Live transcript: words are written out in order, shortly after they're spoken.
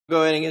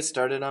Go ahead and get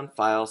started on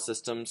file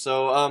systems.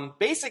 So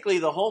basically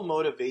the whole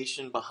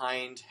motivation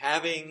behind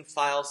having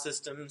file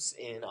systems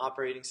in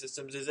operating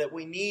systems is that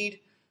we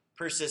need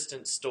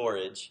persistent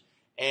storage.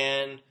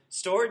 And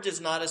storage is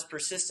not as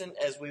persistent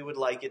as we would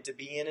like it to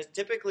be, and it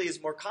typically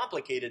is more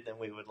complicated than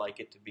we would like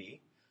it to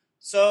be.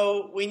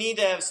 So we need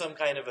to have some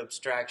kind of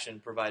abstraction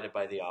provided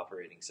by the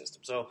operating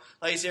system. So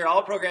like I say,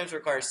 all programs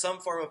require some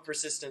form of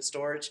persistent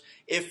storage,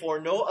 if for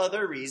no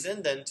other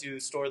reason than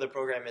to store the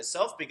program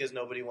itself, because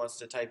nobody wants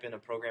to type in a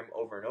program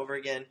over and over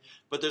again.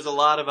 But there's a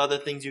lot of other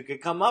things you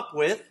could come up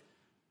with.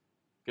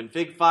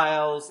 Config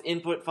files,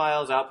 input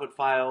files, output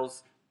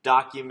files,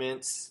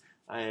 documents.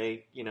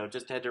 I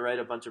just had to write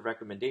a bunch of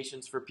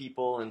recommendations for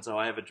people, and so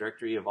I have a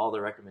directory of all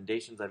the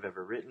recommendations I've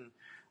ever written.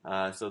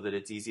 So that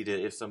it's easy to,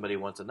 if somebody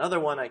wants another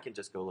one, I can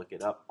just go look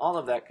it up. All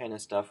of that kind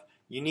of stuff.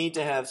 You need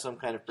to have some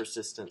kind of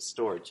persistent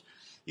storage.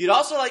 You'd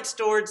also like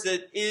storage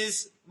that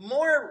is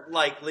more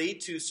likely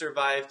to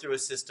survive through a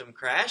system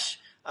crash.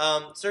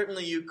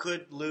 Certainly you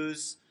could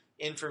lose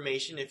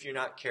information if you're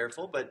not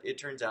careful, but it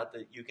turns out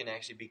that you can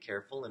actually be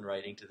careful in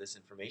writing to this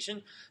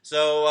information.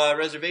 So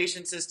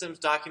reservation systems,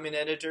 document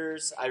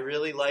editors, I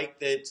really like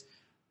that,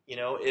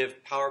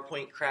 if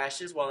PowerPoint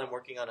crashes while I'm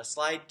working on a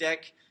slide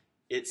deck,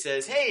 it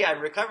says, hey, I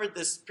recovered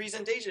this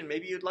presentation,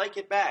 maybe you'd like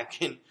it back.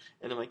 And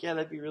I'm like, yeah,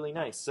 that'd be really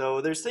nice.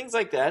 So there's things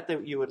like that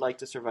that you would like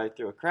to survive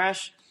through a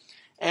crash.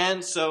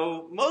 And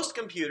so most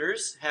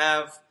computers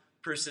have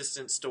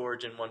persistent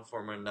storage in one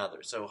form or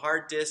another. So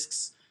hard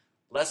disks,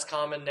 less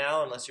common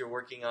now unless you're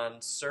working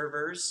on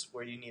servers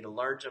where you need a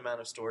large amount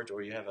of storage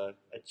or you have a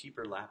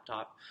cheaper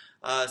laptop.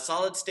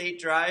 Solid state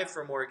drive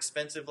for more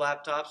expensive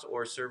laptops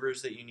or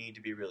servers that you need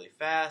to be really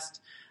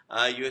fast.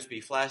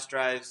 USB flash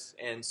drives,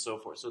 and so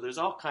forth. So there's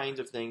all kinds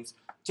of things.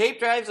 Tape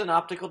drives and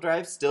optical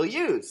drives still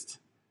used,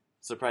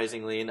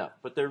 surprisingly enough,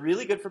 but they're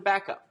really good for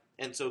backup.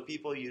 And so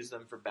people use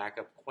them for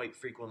backup quite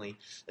frequently,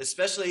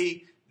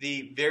 especially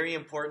the very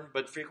important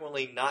but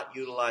frequently not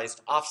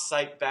utilized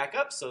off-site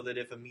backup, so that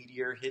if a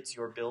meteor hits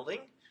your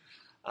building,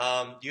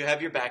 you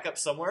have your backup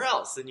somewhere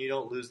else and you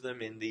don't lose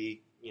them in the,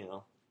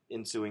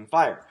 ensuing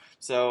fire.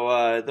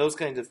 So those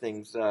kinds of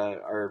things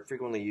are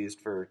frequently used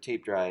for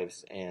tape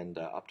drives and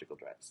optical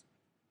drives.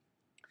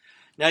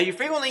 Now you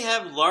frequently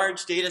have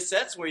large data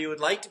sets where you would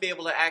like to be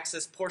able to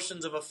access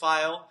portions of a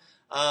file,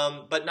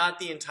 but not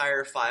the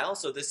entire file.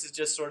 So this is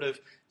just sort of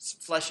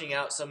fleshing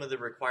out some of the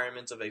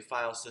requirements of a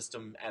file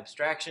system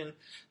abstraction.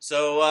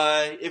 So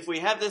if we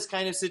have this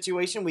kind of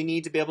situation, we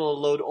need to be able to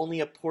load only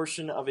a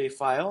portion of a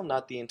file,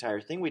 not the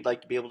entire thing. We'd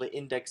like to be able to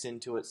index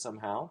into it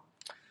somehow.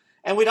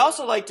 And we'd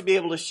also like to be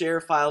able to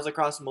share files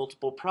across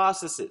multiple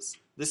processes.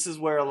 This is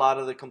where a lot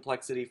of the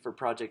complexity for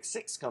Project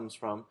 6 comes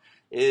from,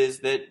 is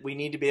that we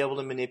need to be able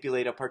to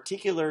manipulate a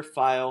particular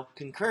file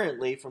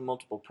concurrently from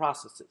multiple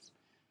processes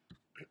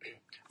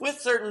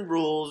with certain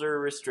rules or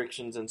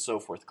restrictions and so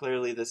forth.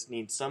 Clearly this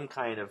needs some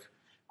kind of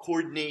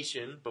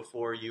coordination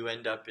before you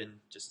end up in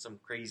just some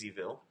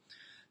crazyville.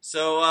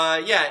 So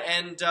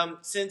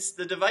since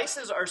the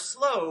devices are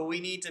slow, we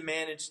need to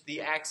manage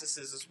the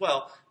accesses as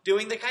well,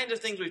 doing the kind of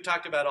things we've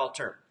talked about all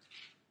term.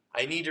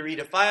 I need to read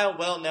a file.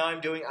 Well, now I'm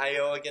doing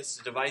I/O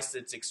against a device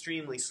that's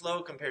extremely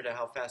slow compared to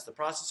how fast the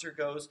processor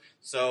goes,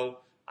 so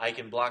I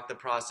can block the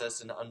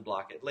process and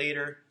unblock it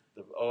later.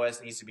 The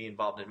OS needs to be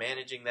involved in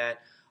managing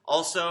that.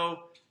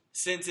 Also,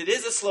 since it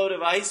is a slow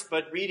device,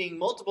 but reading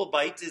multiple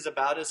bytes is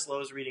about as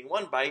slow as reading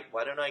one byte,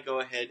 why don't I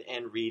go ahead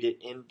and read it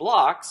in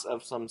blocks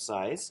of some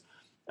size?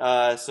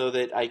 So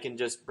that I can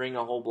just bring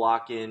a whole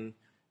block in.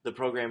 The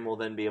program will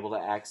then be able to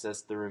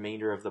access the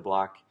remainder of the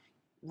block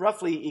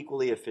roughly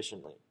equally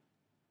efficiently.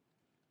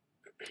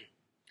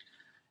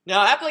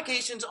 Now,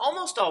 applications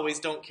almost always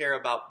don't care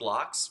about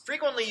blocks.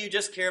 Frequently, you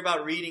just care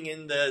about reading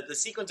in the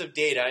sequence of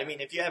data. I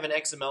mean, if you have an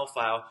XML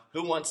file,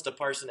 who wants to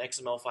parse an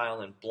XML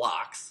file in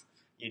blocks?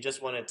 You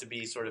just want it to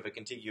be sort of a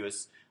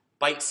contiguous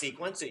byte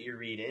sequence that you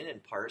read in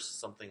and parse,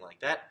 something like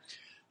that.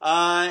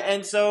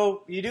 And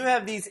so you do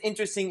have these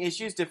interesting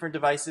issues. Different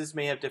devices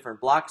may have different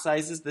block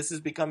sizes. This is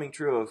becoming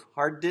true of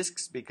hard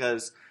disks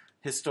because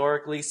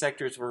historically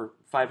sectors were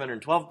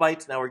 512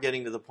 bytes. Now we're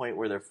getting to the point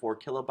where they're 4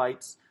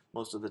 kilobytes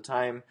most of the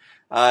time.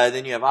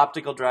 Then you have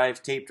optical drives,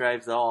 tape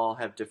drives. They all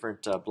have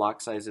different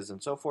block sizes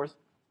and so forth.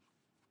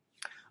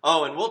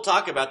 Oh, and we'll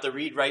talk about the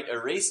read, write,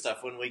 erase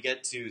stuff when we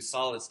get to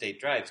solid-state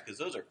drives because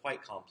those are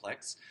quite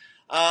complex.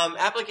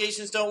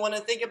 Applications don't want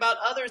to think about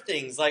other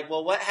things like,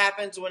 well, what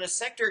happens when a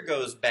sector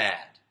goes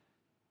bad?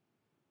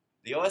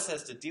 The OS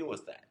has to deal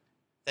with that.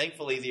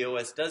 Thankfully, the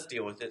OS does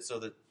deal with it so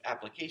that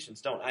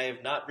applications don't. I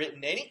have not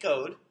written any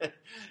code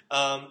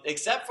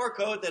except for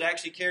code that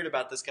actually cared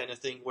about this kind of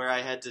thing where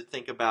I had to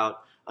think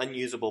about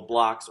unusable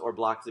blocks or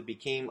blocks that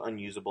became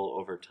unusable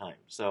over time.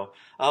 So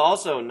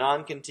also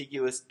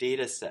non-contiguous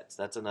data sets.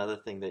 That's another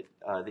thing that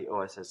the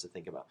OS has to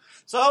think about.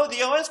 So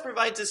the OS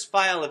provides this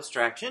file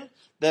abstraction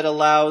that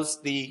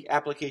allows the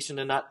application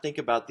to not think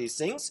about these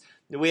things.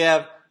 We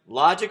have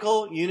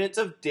logical units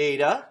of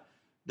data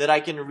that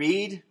I can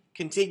read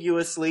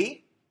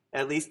contiguously.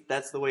 At least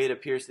that's the way it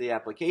appears to the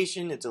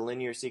application. It's a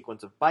linear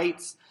sequence of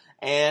bytes.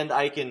 and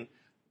I can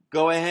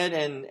go ahead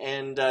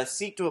and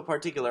seek to a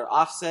particular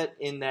offset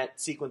in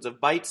that sequence of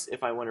bytes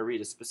if I want to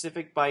read a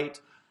specific byte.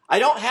 I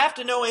don't have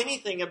to know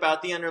anything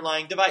about the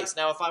underlying device.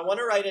 Now, if I want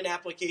to write an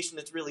application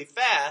that's really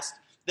fast,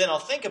 then I'll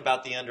think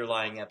about the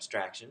underlying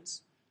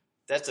abstractions.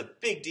 That's a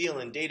big deal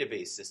in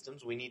database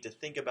systems. We need to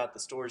think about the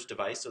storage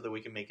device so that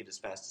we can make it as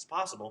fast as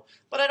possible.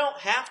 But I don't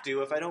have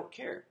to if I don't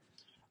care.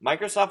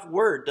 Microsoft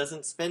Word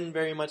doesn't spend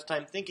very much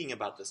time thinking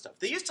about this stuff.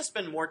 They used to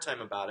spend more time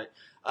about it,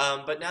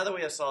 but now that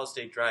we have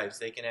solid-state drives,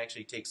 they can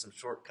actually take some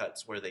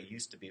shortcuts where they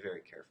used to be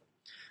very careful.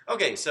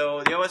 Okay,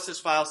 so the OS's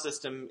file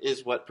system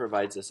is what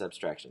provides this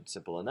abstraction.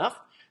 Simple enough.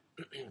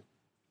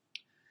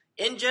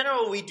 In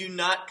general, we do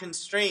not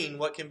constrain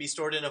what can be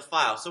stored in a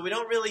file. So we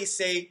don't really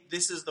say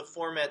this is the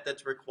format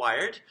that's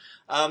required.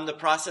 The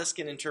process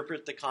can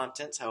interpret the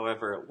contents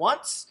however it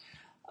wants.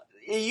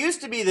 It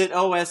used to be that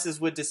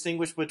OSs would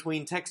distinguish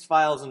between text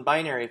files and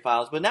binary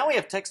files, but now we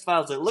have text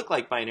files that look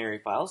like binary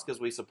files because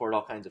we support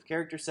all kinds of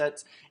character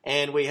sets,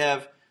 and we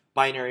have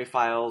binary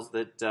files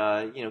that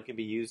can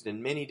be used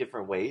in many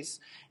different ways.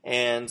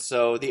 And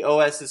so the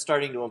OS is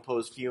starting to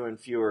impose fewer and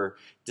fewer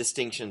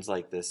distinctions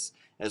like this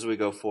as we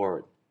go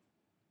forward.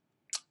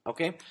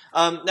 Okay.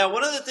 Now,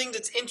 one of the things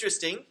that's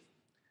interesting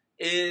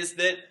is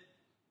that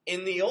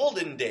in the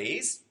olden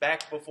days,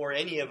 back before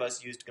any of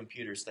us used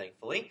computers,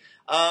 thankfully,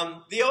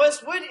 the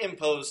OS would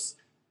impose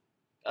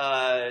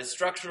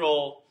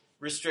structural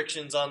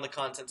restrictions on the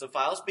contents of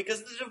files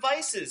because the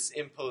devices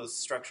impose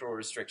structural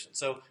restrictions.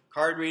 So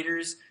card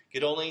readers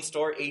could only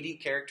store 80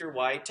 character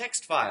wide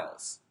text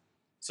files.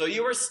 So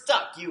you were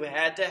stuck. You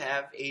had to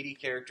have 80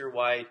 character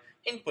wide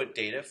input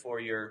data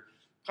for your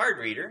card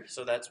reader,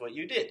 so that's what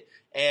you did.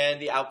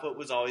 And the output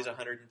was always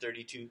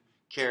 132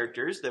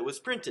 characters that was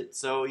printed.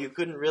 So you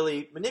couldn't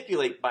really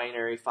manipulate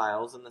binary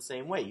files in the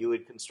same way. You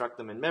would construct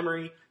them in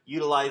memory,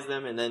 utilize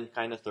them, and then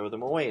kind of throw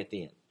them away at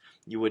the end.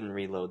 You wouldn't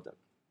reload them.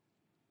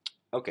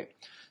 Okay,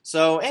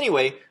 so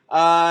anyway,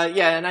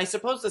 and I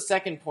suppose the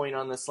second point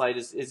on this slide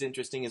is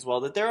interesting as well,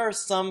 that there are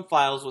some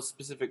files with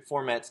specific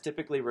formats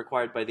typically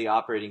required by the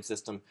operating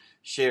system.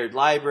 Shared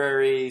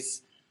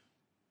libraries,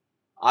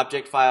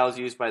 object files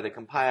used by the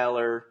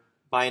compiler,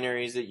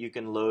 binaries that you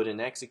can load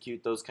and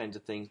execute, those kinds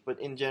of things.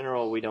 But in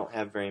general, we don't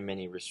have very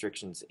many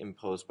restrictions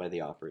imposed by the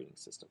operating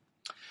system.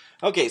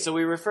 Okay, so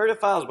we refer to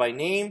files by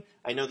name.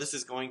 I know this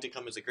is going to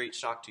come as a great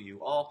shock to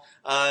you all.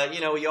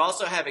 You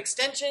also have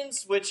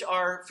extensions, which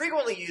are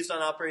frequently used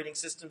on operating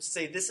systems to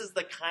say this is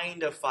the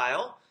kind of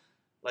file.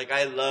 Like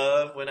I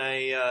love when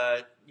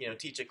I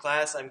teach a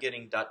class, I'm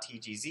getting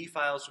 .tgz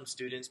files from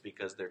students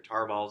because they're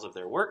tarballs of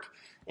their work,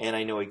 and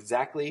I know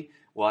exactly,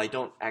 well, I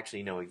don't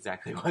actually know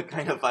exactly what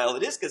kind of file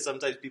it is because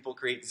sometimes people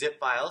create zip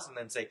files and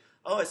then say,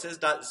 oh, it says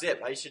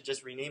 .zip, I should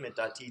just rename it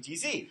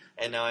 .tgz,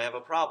 and now I have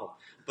a problem.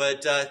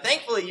 But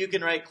thankfully, you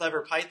can write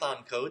clever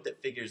Python code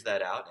that figures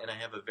that out, and I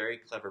have a very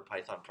clever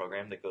Python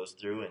program that goes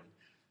through and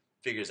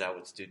figures out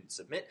what students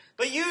submit.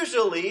 But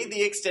usually,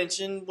 the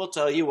extension will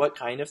tell you what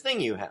kind of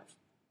thing you have.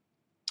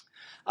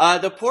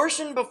 The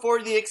portion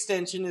before the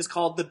extension is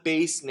called the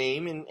base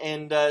name,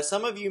 and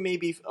some of you may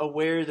be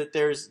aware that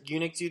there's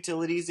Unix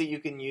utilities that you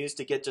can use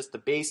to get just the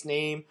base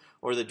name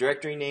or the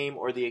directory name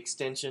or the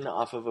extension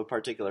off of a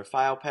particular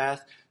file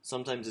path.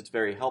 Sometimes it's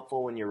very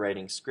helpful when you're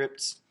writing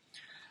scripts.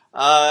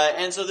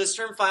 And so this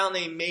term file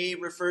name may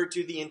refer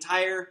to the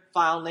entire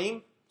file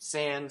name,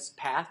 sans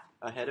path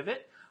ahead of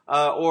it,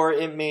 or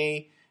it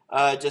may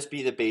just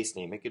be the base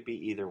name. It could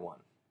be either one.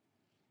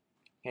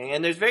 Okay,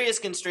 and there's various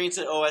constraints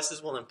that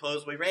OSs will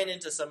impose. We ran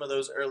into some of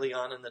those early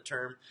on in the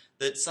term,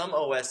 that some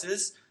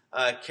OSs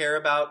care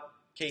about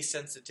case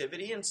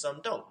sensitivity and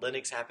some don't.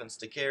 Linux happens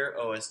to care,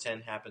 OS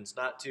X happens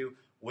not to,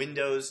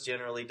 Windows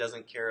generally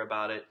doesn't care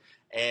about it,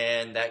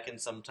 and that can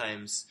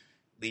sometimes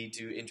lead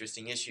to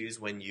interesting issues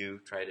when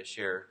you try to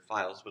share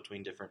files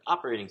between different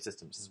operating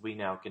systems, as we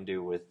now can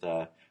do with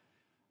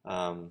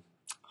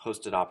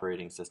hosted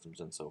operating systems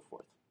and so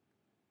forth.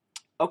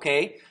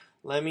 Okay.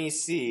 Let me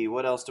see,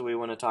 what else do we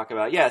want to talk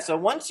about? Yeah, so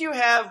once you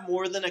have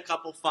more than a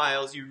couple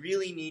files, you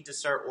really need to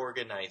start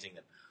organizing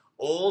them.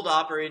 Old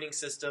operating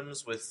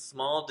systems with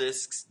small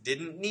disks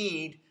didn't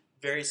need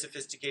very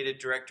sophisticated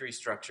directory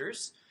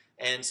structures,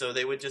 and so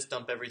they would just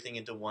dump everything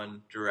into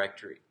one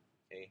directory.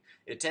 Okay?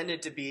 It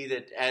tended to be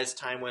that as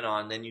time went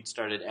on, then you'd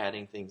started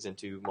adding things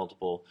into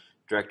multiple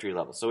directory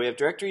levels. So we have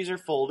directories or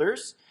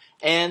folders,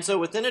 and so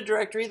within a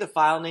directory, the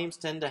file names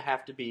tend to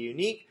have to be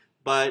unique.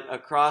 But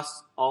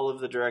across all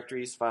of the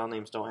directories, file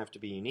names don't have to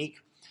be unique.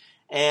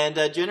 And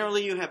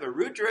generally, you have a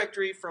root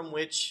directory from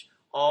which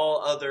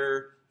all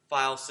other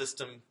file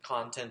system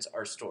contents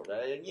are stored.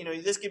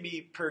 This could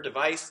be per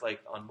device, like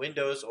on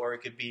Windows, or it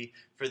could be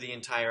for the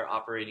entire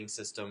operating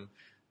system,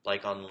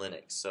 like on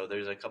Linux. So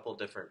there's a couple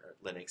different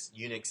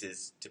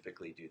Unixes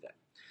typically do that.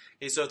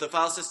 Okay, so if the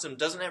file system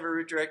doesn't have a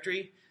root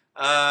directory,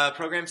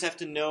 programs have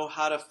to know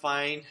how to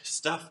find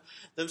stuff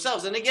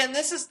themselves. And again,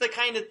 this is the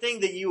kind of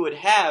thing that you would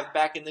have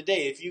back in the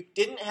day. If you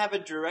didn't have a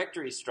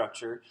directory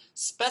structure,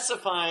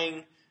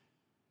 specifying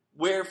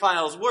where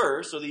files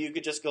were so that you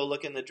could just go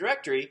look in the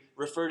directory,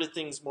 refer to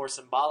things more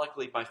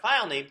symbolically by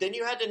file name, then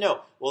you had to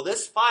know, well,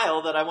 this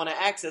file that I want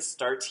to access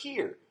starts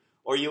here.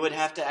 Or you would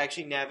have to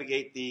actually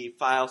navigate the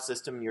file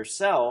system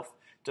yourself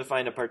to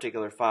find a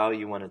particular file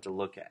you wanted to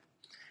look at.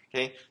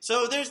 Okay,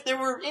 so there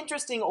were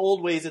interesting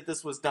old ways that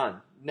this was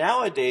done.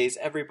 Nowadays,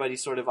 everybody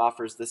sort of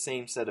offers the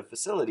same set of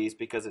facilities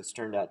because it's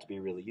turned out to be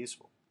really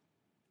useful.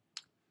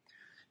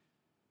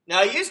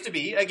 Now, it used to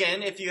be,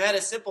 again, if you had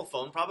a simple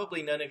phone,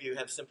 probably none of you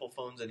have simple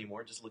phones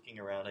anymore. Just looking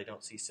around, I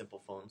don't see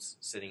simple phones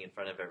sitting in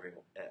front of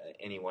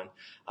anyone.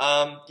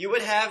 You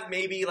would have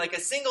maybe like a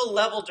single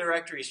level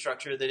directory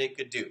structure that it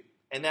could do,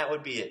 and that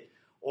would be it.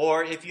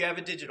 Or if you have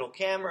a digital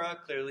camera,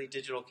 clearly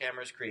digital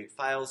cameras create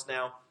files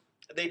now.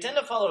 They tend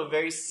to follow a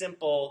very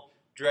simple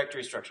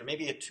directory structure,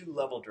 maybe a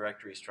two-level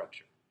directory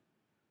structure.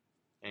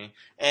 Okay?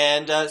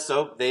 And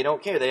so they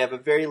don't care. They have a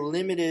very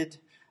limited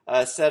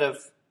set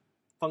of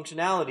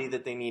functionality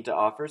that they need to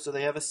offer, so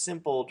they have a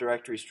simple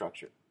directory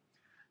structure.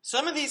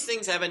 Some of these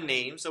things have a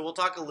name, so we'll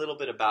talk a little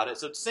bit about it.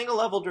 So it's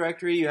single-level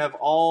directory. You have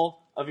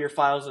all of your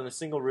files in a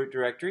single root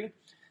directory.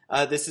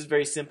 This is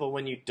very simple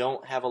when you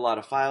don't have a lot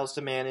of files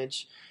to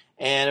manage.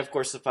 And, of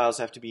course, the files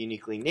have to be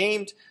uniquely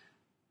named.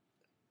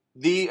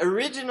 The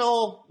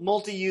original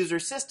multi-user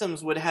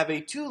systems would have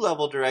a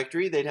two-level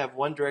directory. They'd have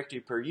one directory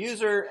per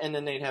user, and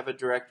then they'd have a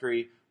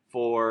directory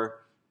for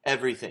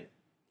everything.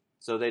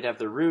 So they'd have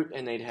the root,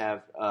 and they'd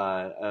have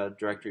a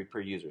directory per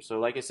user. So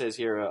like it says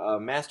here, a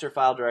master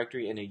file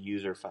directory and a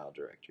user file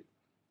directory.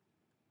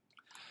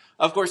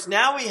 Of course,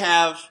 now we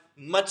have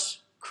much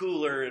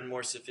cooler and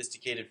more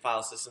sophisticated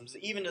file systems,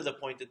 even to the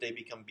point that they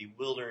become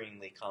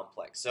bewilderingly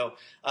complex. So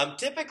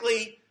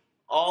typically,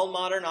 all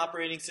modern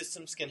operating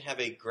systems can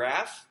have a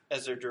graph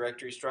as their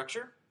directory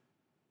structure.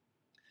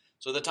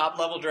 So the top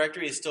level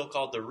directory is still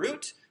called the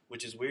root,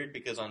 which is weird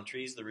because on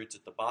trees the root's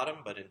at the bottom,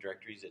 but in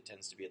directories it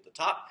tends to be at the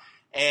top.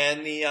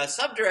 And the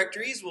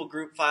subdirectories will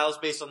group files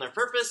based on their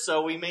purpose.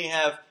 So we may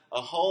have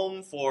a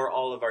home for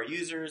all of our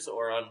users,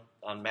 or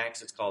on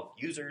Macs it's called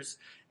users.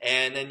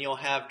 And then you'll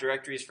have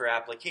directories for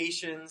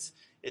applications.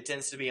 It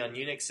tends to be on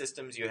Unix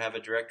systems. You have a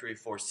directory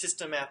for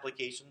system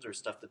applications, or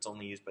stuff that's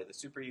only used by the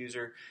super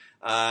user.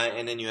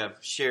 And then you have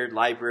shared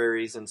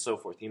libraries and so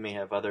forth. You may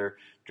have other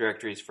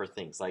directories for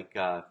things like,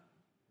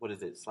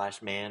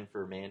 /man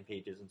for man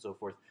pages and so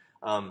forth.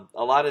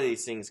 A lot of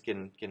these things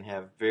can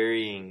have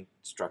varying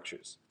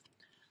structures.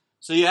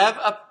 So you have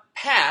a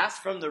path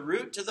from the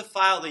root to the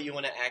file that you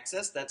want to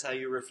access. That's how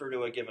you refer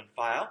to a given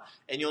file.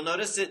 And you'll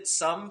notice that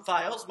some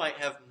files might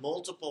have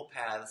multiple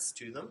paths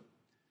to them.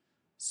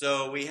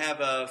 So we have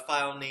a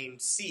file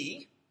named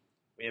C.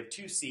 We have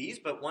two C's,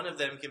 but one of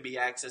them can be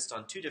accessed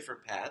on two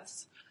different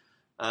paths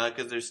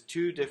because there's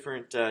two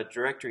different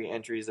directory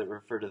entries that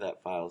refer to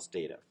that file's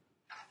data.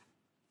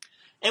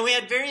 And we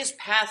had various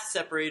path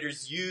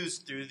separators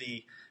used through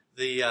the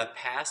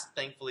past.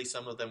 Thankfully,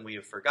 some of them we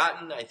have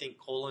forgotten. I think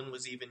colon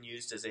was even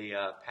used as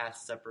a path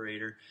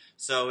separator.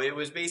 So it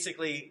was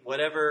basically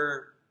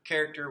whatever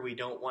character we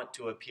don't want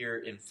to appear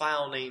in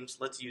file names,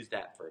 let's use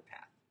that for a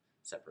path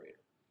separator.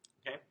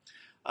 Okay.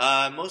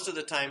 Most of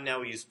the time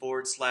now we use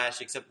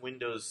 /, except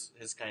Windows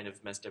has kind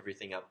of messed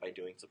everything up by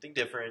doing something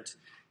different.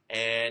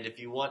 And if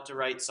you want to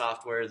write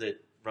software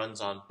that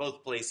runs on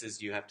both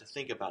places, you have to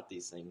think about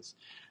these things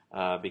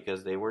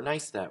because they were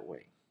nice that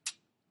way.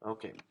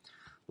 Okay.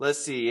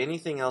 Let's see,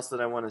 anything else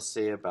that I want to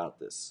say about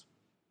this?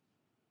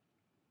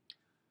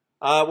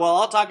 Well,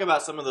 I'll talk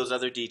about some of those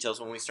other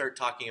details when we start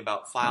talking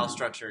about file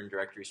structure and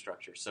directory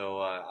structure, so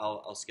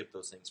I'll skip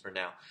those things for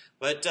now.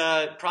 But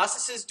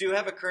processes do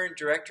have a current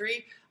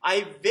directory.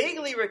 I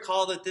vaguely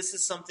recall that this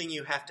is something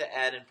you have to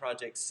add in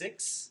Project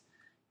 6,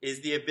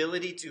 is the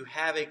ability to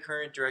have a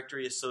current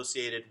directory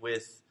associated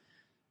with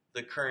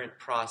the current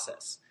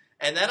process.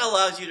 And that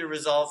allows you to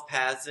resolve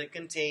paths that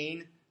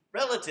contain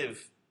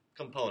relative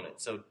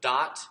components. So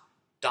dot,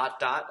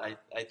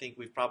 I think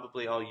we've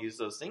probably all used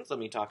those things. Let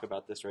me talk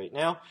about this right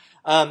now.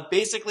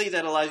 Basically,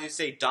 that allows you to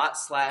say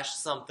 /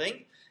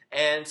 something.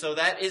 And so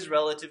that is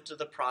relative to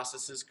the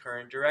process's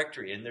current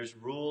directory. And there's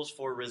rules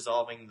for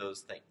resolving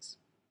those things.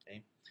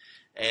 Okay?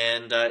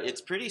 And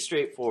it's pretty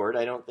straightforward.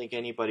 I don't think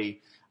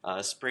anybody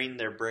sprained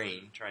their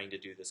brain trying to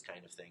do this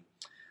kind of thing.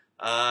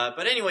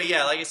 But anyway,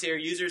 yeah, like I say, our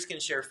users can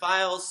share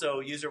files.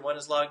 So user1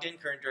 is logged in.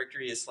 Current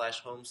directory is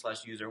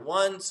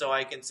 /home/user1. So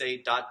I can say ..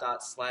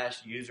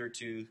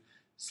 /user2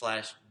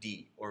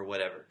 /d or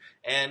whatever.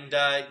 And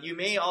you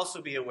may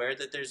also be aware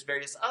that there's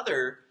various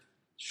other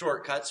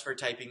shortcuts for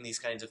typing these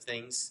kinds of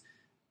things.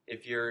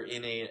 If you're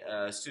in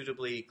a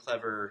suitably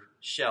clever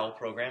shell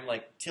program,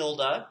 like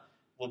tilde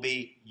will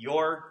be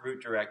your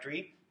root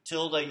directory.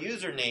 Tilde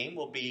username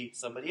will be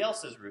somebody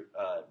else's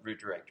root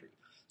directory.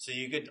 So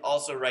you could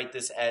also write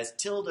this as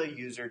tilde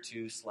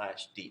user2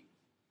 /d.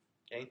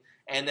 Okay?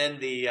 And then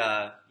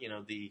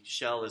the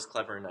shell is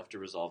clever enough to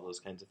resolve those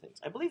kinds of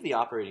things. I believe the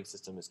operating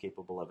system is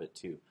capable of it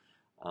too,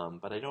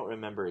 but I don't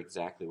remember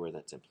exactly where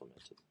that's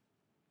implemented.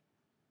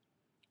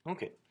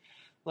 Okay,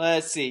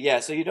 Let's see. Yeah,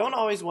 so you don't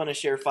always want to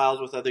share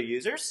files with other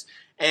users.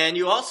 And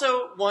you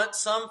also want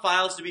some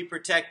files to be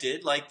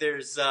protected, like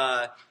there's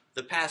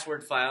the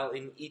password file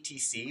in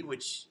etc,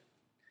 which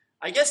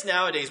I guess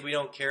nowadays we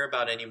don't care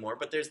about anymore,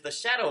 but there's the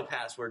shadow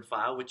password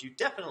file, which you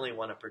definitely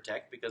want to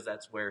protect because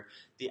that's where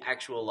the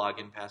actual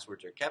login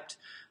passwords are kept.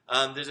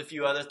 There's a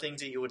few other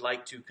things that you would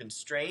like to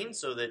constrain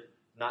so that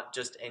not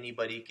just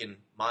anybody can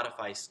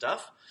modify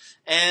stuff.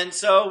 And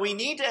so we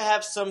need to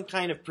have some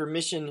kind of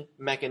permission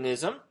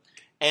mechanism,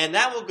 and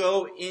that will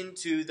go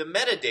into the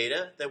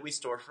metadata that we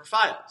store for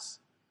files.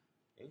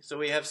 Okay, so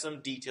we have some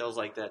details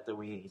like that that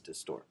we need to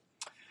store.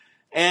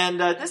 And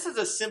this is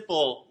a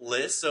simple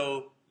list,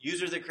 so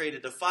user that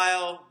created the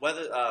file,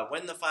 whether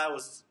when the file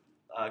was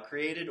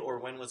created or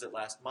when was it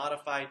last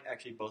modified.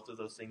 Actually, both of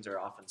those things are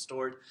often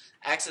stored.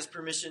 Access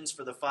permissions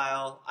for the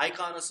file,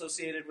 icon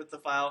associated with the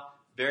file,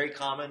 very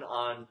common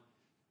on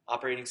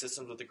operating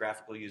systems with the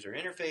graphical user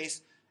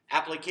interface.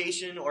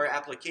 Application or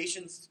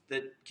applications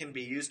that can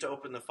be used to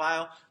open the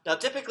file. Now,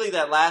 typically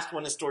that last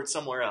one is stored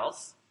somewhere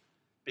else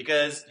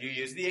because you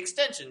use the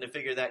extension to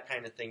figure that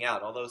kind of thing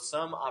out, although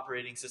some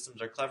operating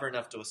systems are clever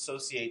enough to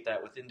associate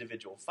that with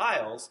individual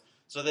files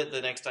so that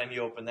the next time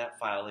you open that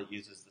file, it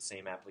uses the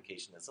same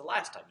application as the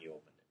last time you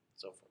opened it, and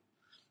so forth.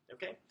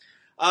 Okay?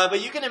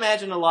 But you can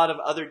imagine a lot of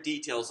other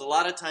details. A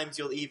lot of times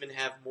you'll even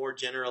have more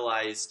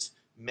generalized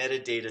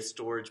metadata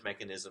storage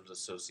mechanisms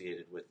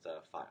associated with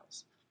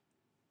files.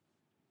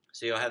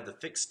 So you'll have the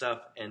fixed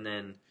stuff and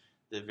then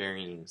the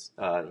varying,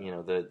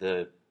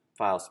 the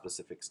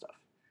file-specific stuff.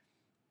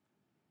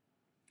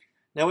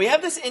 Now we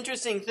have this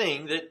interesting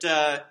thing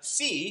that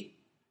C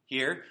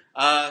here,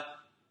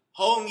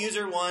 home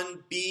user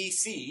 1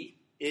 BC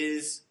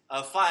is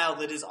a file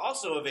that is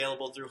also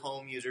available through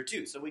home user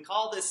 2. So we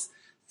call this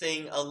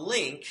thing a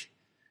link,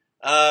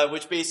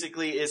 which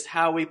basically is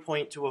how we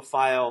point to a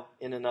file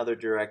in another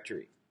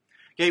directory.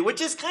 Okay,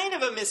 which is kind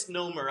of a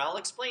misnomer. I'll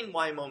explain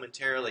why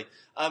momentarily.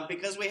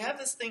 Because we have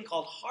this thing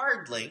called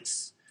hard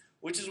links,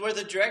 which is where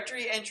the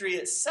directory entry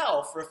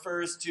itself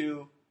refers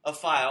to a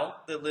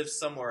file that lives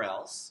somewhere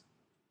else.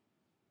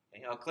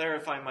 Okay, I'll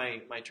clarify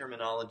my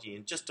terminology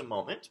in just a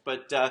moment.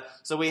 But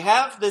so we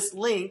have this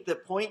link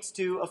that points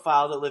to a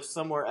file that lives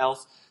somewhere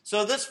else.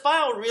 So this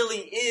file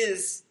really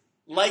is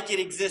like it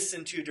exists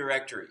in two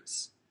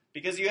directories,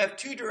 because you have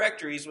two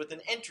directories with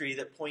an entry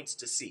that points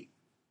to C.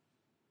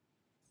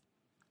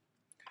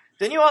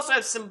 Then you also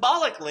have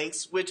symbolic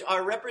links, which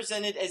are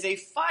represented as a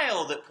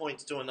file that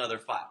points to another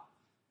file.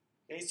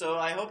 Okay, so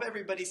I hope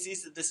everybody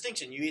sees the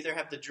distinction. You either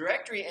have the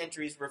directory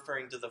entries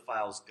referring to the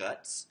file's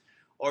guts,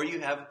 or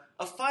you have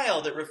a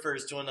file that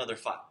refers to another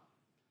file.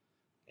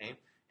 Okay?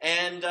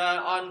 And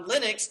on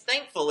Linux,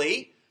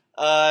 thankfully,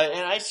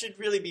 and I should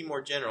really be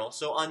more general,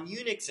 so on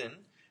Unixin,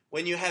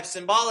 when you have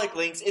symbolic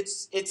links,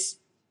 it's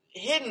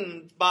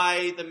hidden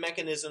by the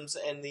mechanisms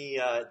and the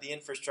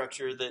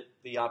infrastructure that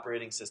the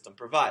operating system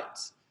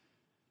provides.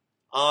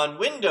 On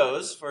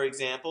Windows, for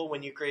example,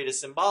 when you create a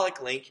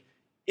symbolic link,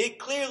 it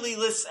clearly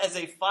lists as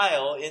a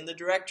file in the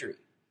directory.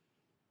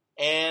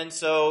 And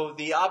so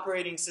the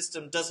operating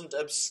system doesn't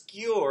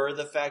obscure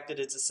the fact that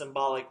it's a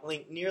symbolic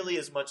link nearly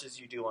as much as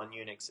you do on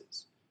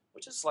Unix's,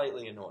 which is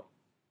slightly annoying.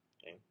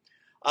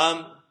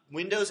 Okay?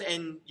 Windows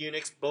and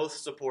Unix both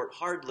support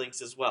hard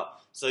links as well.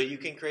 So you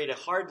can create a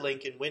hard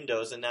link in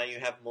Windows, and now you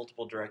have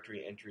multiple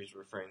directory entries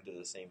referring to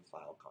the same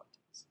file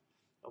contents.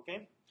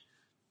 Okay?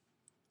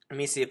 Let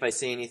me see if I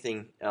say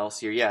anything else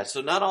here. Yeah, so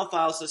not all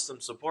file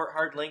systems support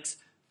hard links.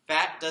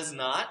 FAT does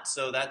not,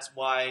 so that's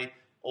why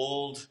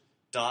old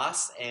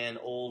DOS and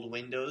old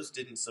Windows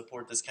didn't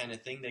support this kind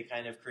of thing. They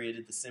kind of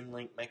created the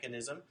symlink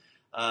mechanism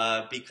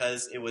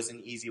because it was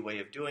an easy way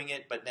of doing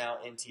it, but now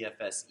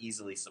NTFS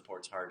easily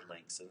supports hard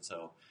links, and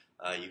so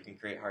you can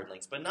create hard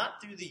links, but not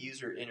through the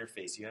user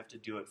interface. You have to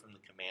do it from the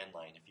command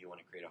line if you want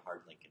to create a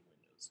hard link in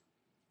Windows.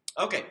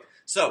 Okay,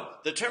 so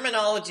the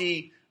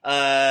terminology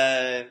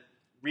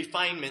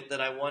refinement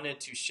that I wanted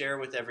to share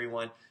with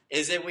everyone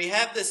is that we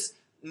have this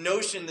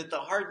notion that the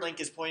hard link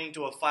is pointing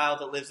to a file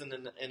that lives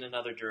in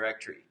another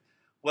directory.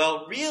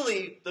 Well,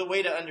 really, the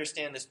way to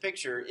understand this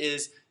picture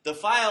is the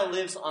file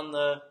lives on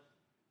the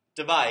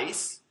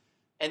device,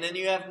 and then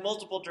you have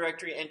multiple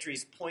directory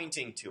entries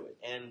pointing to it.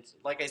 And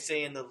like I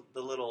say in the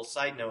little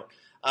side note,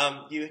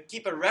 you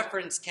keep a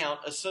reference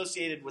count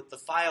associated with the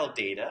file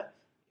data,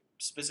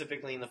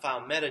 specifically in the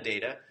file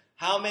metadata,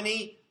 how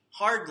many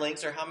hard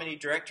links or how many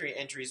directory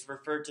entries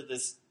refer to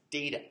this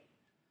data.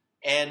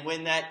 And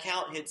when that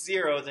count hits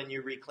 0, then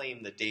you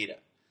reclaim the data.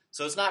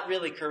 So it's not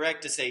really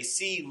correct to say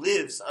C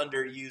lives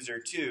under user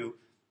 2.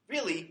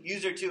 Really,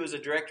 user 2 is a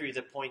directory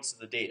that points to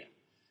the data.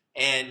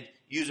 And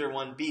user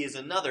 1B is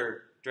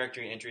another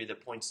directory entry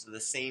that points to the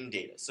same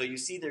data. So you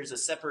see there's a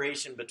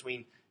separation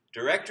between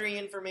directory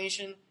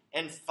information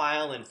and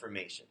file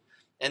information.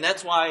 And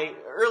that's why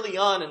early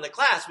on in the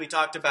class we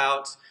talked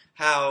about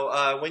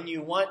how when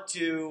you want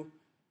to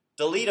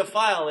delete a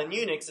file in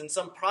Unix and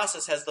some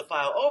process has the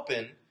file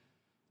open,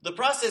 the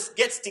process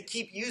gets to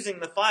keep using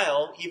the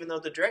file even though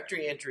the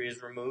directory entry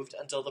is removed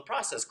until the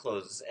process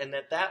closes. And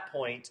at that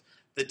point,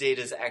 the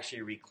data is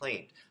actually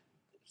reclaimed.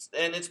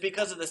 And it's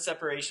because of the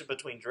separation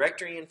between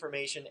directory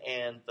information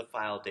and the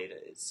file data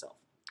itself.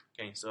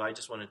 Okay, so I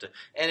just wanted to,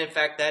 and in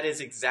fact, that is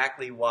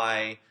exactly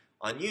why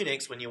on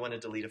Unix, when you want to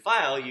delete a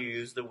file, you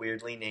use the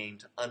weirdly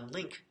named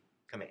unlink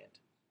command.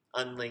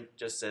 Unlink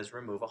just says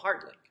remove a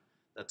hard link.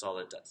 That's all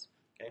it does.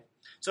 Okay,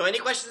 so any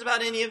questions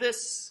about any of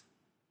this?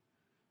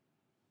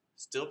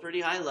 Still pretty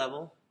high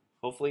level,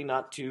 hopefully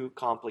not too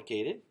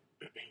complicated.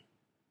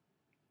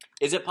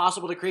 Is it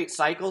possible to create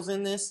cycles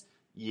in this?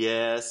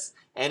 Yes,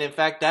 and in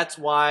fact, that's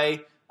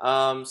why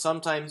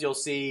sometimes you'll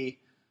see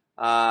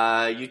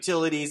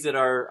utilities that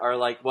are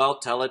like, well,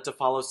 tell it to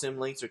follow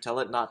symlinks or tell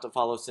it not to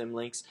follow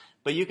symlinks.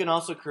 But you can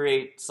also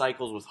create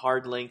cycles with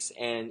hard links,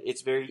 and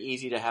it's very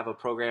easy to have a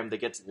program that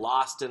gets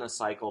lost in a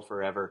cycle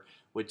forever,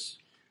 which,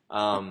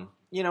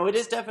 you know, it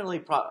is definitely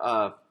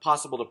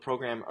possible to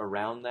program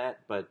around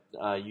that, but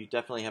you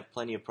definitely have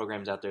plenty of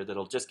programs out there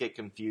that'll just get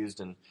confused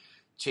and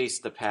chase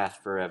the path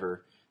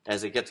forever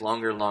as it gets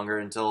longer and longer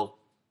until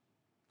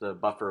the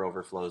buffer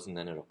overflows and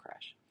then it'll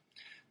crash,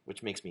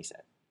 which makes me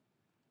sad.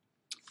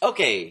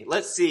 Okay,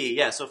 let's see.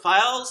 Yeah, so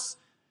files,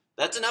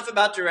 that's enough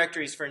about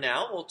directories for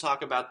now. We'll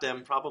talk about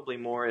them probably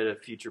more at a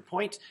future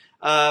point.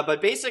 But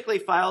basically,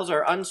 files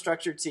are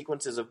unstructured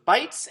sequences of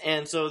bytes,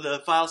 and so the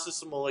file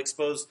system will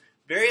expose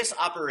various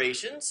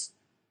operations,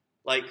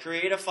 like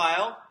create a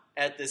file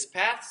at this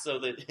path, so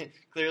that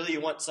clearly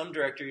you want some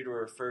directory to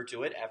refer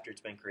to it after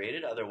it's been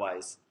created,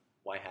 otherwise,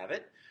 why have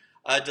it?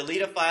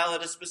 Delete a file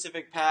at a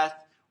specific path,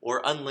 or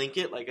unlink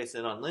it, like I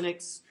said on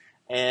Linux,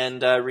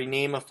 and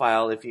rename a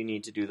file if you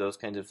need to do those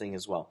kinds of things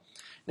as well.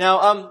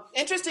 Now,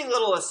 interesting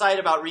little aside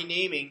about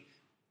renaming.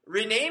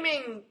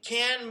 Renaming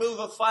can move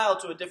a file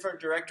to a different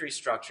directory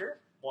structure.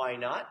 Why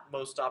not?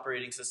 Most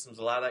operating systems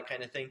allow that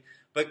kind of thing.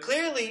 But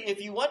clearly,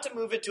 if you want to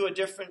move it to a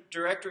different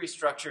directory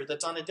structure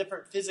that's on a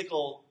different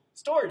physical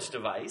storage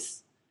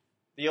device,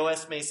 the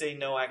OS may say,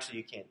 no, actually,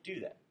 you can't do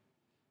that.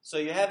 So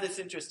you have this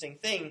interesting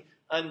thing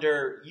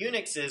under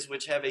Unixes,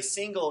 which have a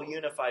single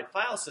unified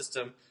file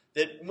system,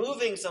 that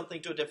moving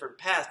something to a different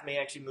path may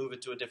actually move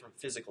it to a different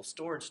physical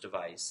storage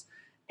device.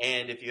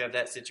 And if you have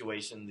that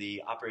situation,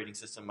 the operating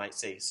system might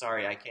say,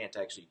 sorry, I can't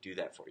actually do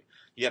that for you.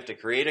 You have to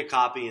create a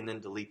copy and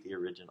then delete the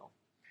original.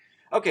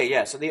 Okay,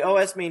 yeah, so the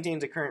OS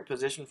maintains a current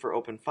position for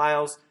open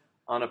files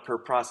on a per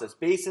process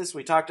basis.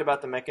 We talked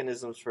about the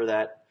mechanisms for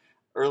that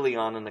early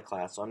on in the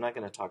class, so I'm not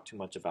going to talk too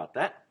much about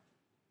that.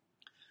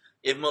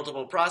 If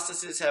multiple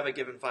processes have a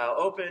given file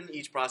open,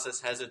 each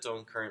process has its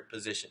own current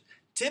position.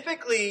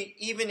 Typically,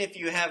 even if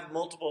you have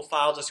multiple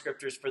file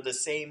descriptors for the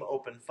same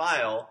open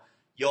file,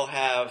 you'll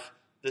have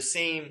the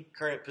same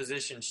current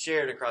position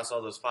shared across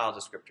all those file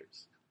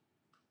descriptors.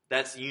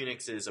 That's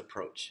Unix's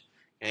approach.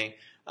 Okay,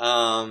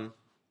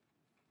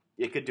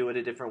 it could do it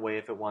a different way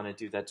if it wanted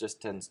to. That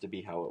just tends to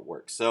be how it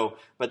works. So,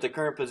 but the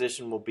current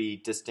position will be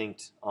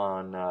distinct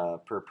on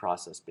per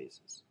process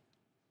basis.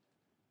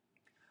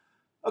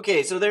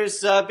 Okay, so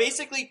there's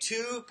basically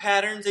two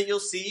patterns that you'll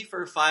see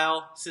for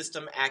file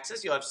system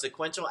access. You'll have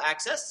sequential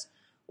access,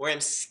 where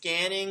I'm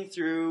scanning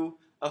through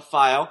a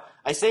file.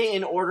 I say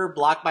in order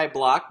block by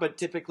block, but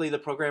typically the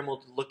program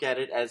will look at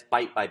it as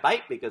byte by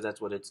byte because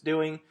that's what it's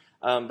doing.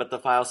 But the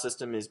file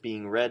system is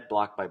being read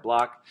block by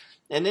block.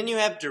 And then you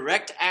have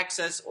direct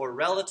access or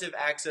relative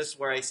access,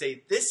 where I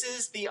say this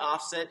is the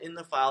offset in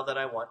the file that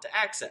I want to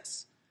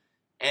access.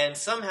 And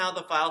somehow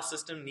the file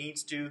system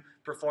needs to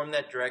perform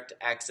that direct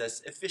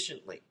access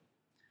efficiently.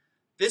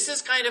 This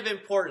is kind of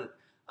important.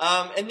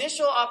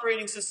 Initial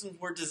operating systems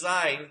were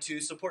designed to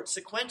support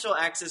sequential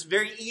access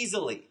very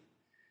easily,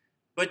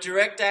 but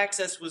direct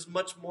access was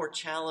much more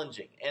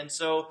challenging. And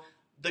so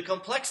the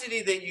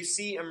complexity that you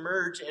see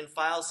emerge in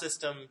file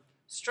system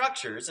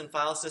structures and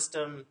file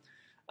system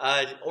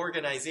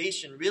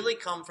organization really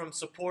come from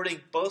supporting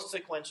both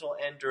sequential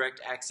and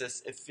direct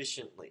access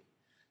efficiently.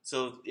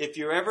 So if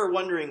you're ever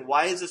wondering,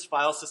 why is this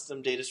file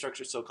system data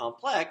structure so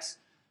complex?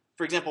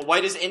 For example,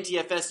 why does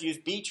NTFS use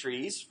B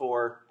trees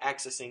for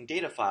accessing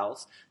data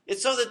files?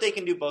 It's so that they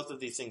can do both of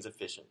these things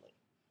efficiently.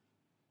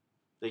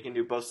 They can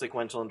do both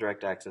sequential and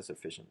direct access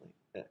efficiently.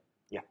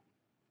 Yeah.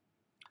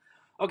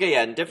 Okay,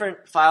 yeah, and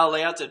different file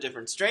layouts have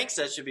different strengths.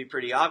 That should be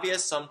pretty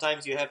obvious.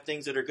 Sometimes you have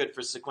things that are good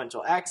for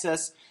sequential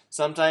access.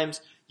 Sometimes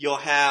you'll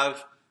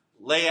have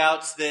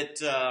layouts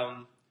that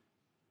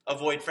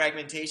avoid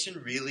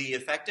fragmentation really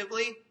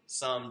effectively.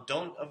 Some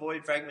don't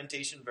avoid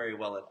fragmentation very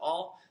well at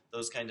all,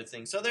 those kind of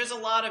things. So there's a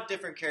lot of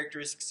different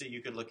characteristics that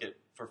you could look at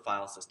for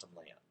file system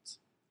layouts.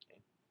 Okay.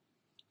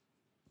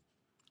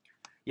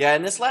 Yeah,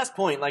 and this last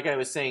point, like I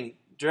was saying,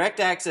 direct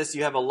access,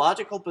 you have a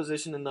logical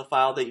position in the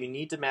file that you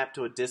need to map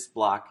to a disk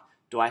block.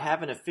 Do I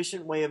have an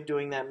efficient way of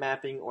doing that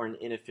mapping or an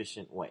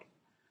inefficient way?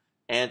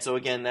 And so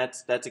again,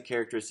 that's a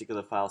characteristic of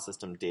the file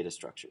system data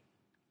structure.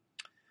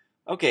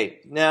 Okay,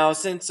 now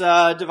since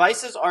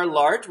devices are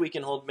large, we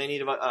can hold many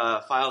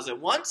files at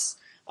once.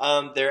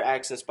 They're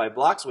accessed by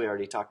blocks. We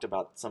already talked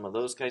about some of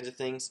those kinds of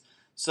things.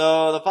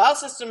 So the file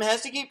system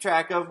has to keep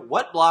track of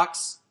what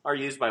blocks are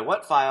used by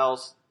what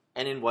files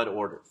and in what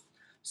order.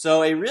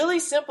 So a really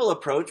simple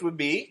approach would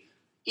be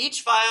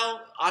each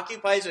file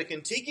occupies a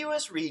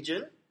contiguous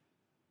region.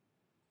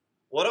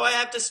 What do I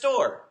have to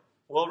store?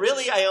 Well,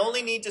 really, I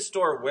only need to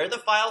store where the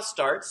file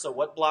starts, so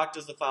what block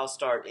does the file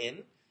start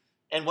in,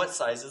 and what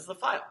size is the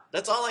file.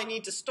 That's all I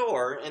need to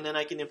store, and then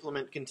I can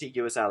implement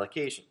contiguous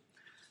allocation.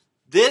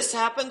 This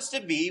happens to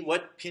be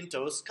what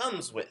Pintos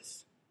comes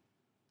with.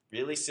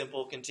 Really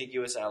simple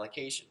contiguous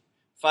allocation.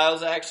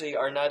 Files actually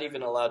are not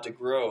even allowed to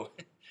grow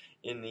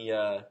in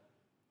the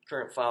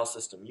current file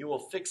system. You will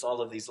fix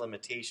all of these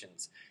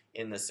limitations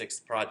in the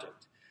 6th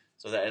project.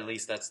 So that at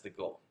least that's the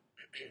goal.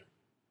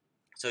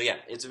 So yeah,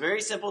 it's a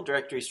very simple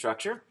directory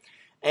structure.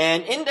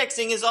 And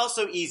indexing is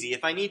also easy.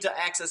 If I need to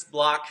access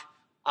block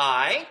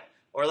I,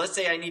 or let's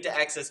say I need to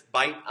access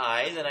byte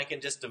I, then I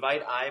can just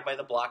divide I by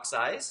the block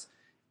size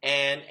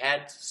and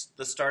add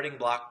the starting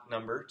block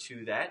number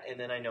to that, and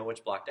then I know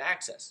which block to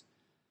access.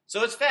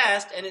 So it's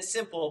fast and it's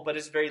simple, but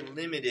it's very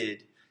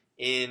limited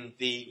in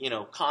the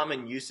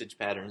common usage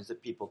patterns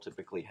that people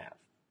typically have.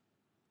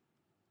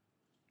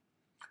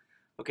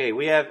 Okay,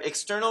 we have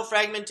external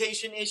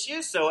fragmentation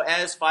issues. So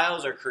as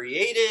files are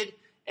created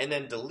and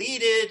then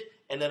deleted,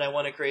 and then I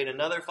want to create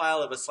another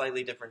file of a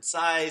slightly different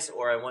size,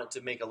 or I want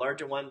to make a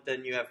larger one,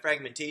 then you have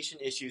fragmentation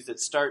issues that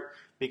start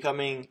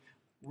becoming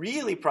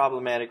really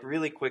problematic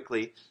really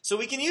quickly. So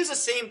we can use the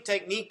same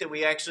technique that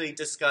we actually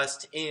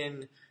discussed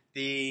in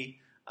the,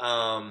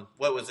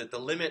 the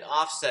limit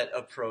offset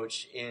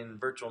approach in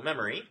virtual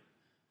memory.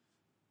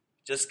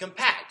 Just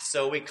compact.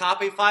 So we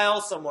copy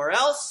files somewhere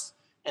else,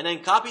 and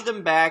then copy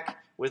them back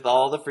with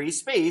all the free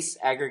space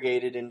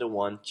aggregated into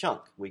one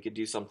chunk. We could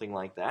do something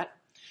like that.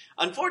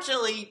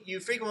 Unfortunately, you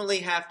frequently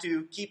have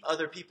to keep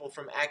other people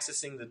from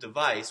accessing the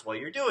device while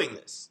you're doing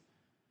this.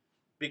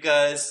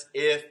 Because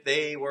if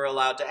they were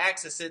allowed to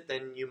access it,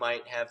 then you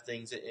might have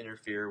things that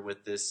interfere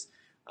with this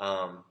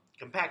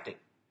compacting.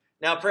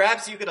 Now,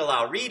 perhaps you could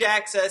allow read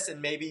access,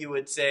 and maybe you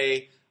would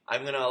say,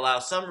 I'm going to allow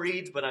some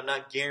reads, but I'm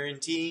not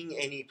guaranteeing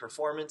any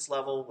performance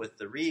level with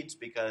the reads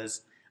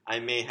because I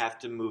may have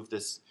to move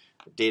this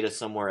data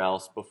somewhere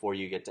else before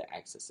you get to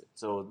access it.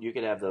 So you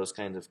could have those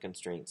kinds of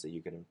constraints that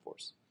you can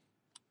enforce.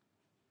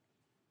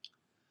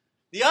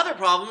 The other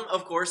problem,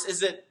 of course,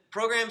 is that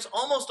programs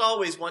almost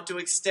always want to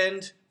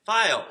extend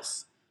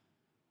files,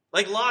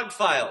 like log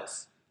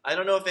files. I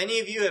don't know if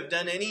any of you have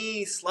done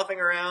any sloughing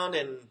around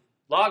in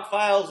log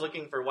files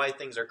looking for why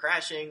things are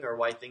crashing or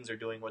why things are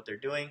doing what they're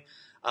doing.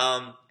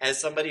 As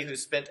somebody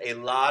who's spent a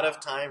lot of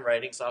time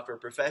writing software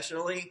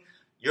professionally,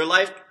 your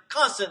life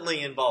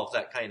constantly involves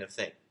that kind of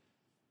thing.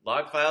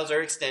 Log files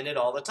are extended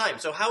all the time.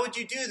 So how would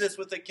you do this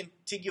with a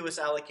contiguous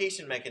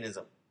allocation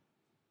mechanism?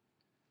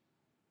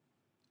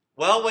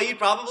 Well, what you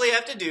probably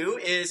have to do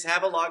is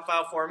have a log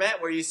file format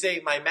where you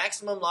say my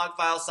maximum log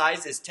file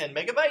size is 10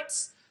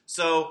 megabytes.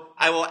 So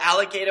I will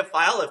allocate a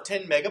file of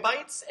 10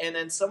 megabytes, and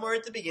then somewhere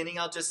at the beginning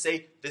I'll just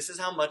say this is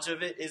how much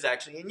of it is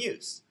actually in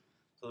use,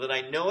 so that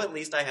I know at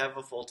least I have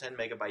a full 10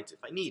 megabytes if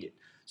I need it.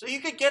 So you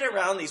could get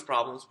around these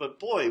problems, but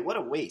boy, what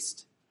a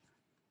waste.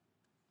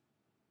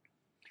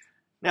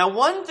 Now,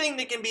 one thing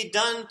that can be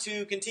done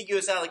to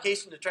contiguous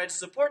allocation to try to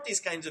support these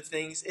kinds of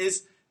things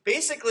is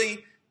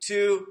basically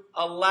to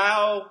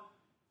allow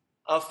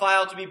a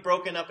file to be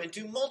broken up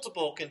into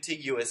multiple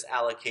contiguous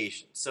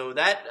allocations. So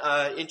that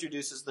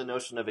introduces the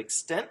notion of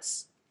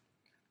extents.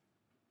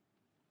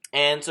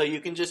 And so you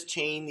can just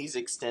chain these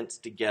extents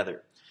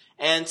together.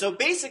 And so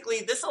basically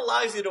this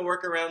allows you to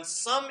work around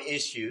some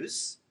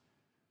issues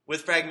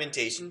with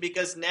fragmentation,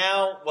 because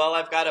now, while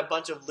I've got a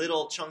bunch of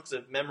little chunks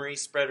of memory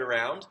spread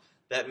around,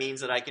 that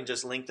means that I can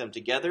just link them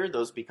together.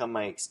 Those become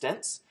my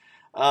extents.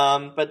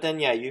 But then,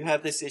 yeah, you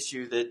have this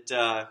issue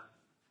that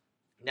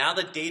now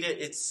the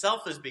data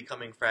itself is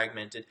becoming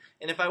fragmented.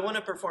 And if I want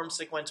to perform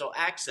sequential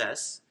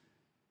access,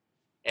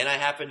 and I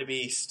happen to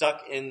be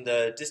stuck in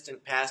the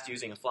distant past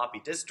using a floppy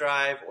disk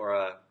drive or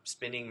a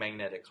spinning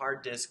magnetic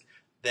hard disk,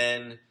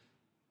 then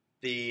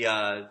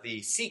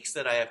the seeks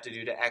that I have to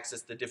do to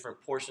access the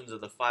different portions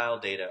of the file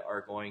data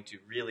are going to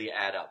really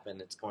add up, and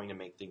it's going to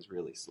make things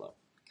really slow.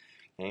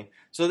 Okay?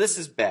 So this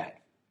is bad.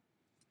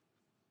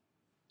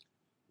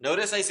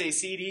 Notice I say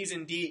CDs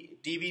and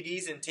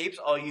DVDs and tapes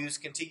all use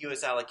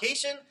contiguous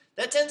allocation.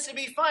 That tends to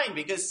be fine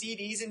because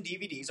CDs and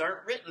DVDs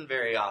aren't written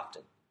very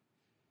often.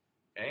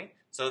 Okay?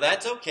 So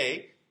that's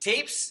okay.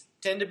 Tapes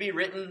tend to be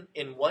written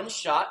in one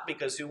shot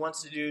because who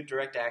wants to do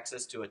direct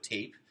access to a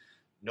tape?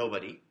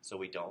 Nobody, so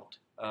we don't.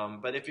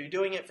 But if you're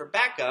doing it for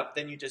backup,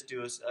 then you just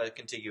do a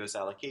contiguous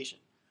allocation.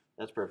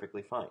 That's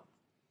perfectly fine.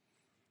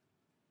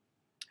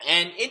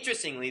 And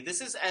interestingly,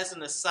 this is as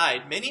an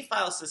aside, many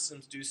file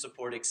systems do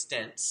support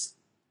extents.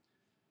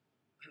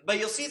 But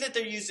you'll see that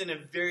they're used in a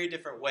very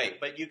different way.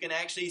 But you can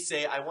actually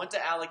say, I want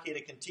to allocate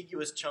a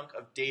contiguous chunk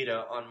of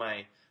data on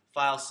my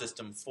file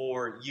system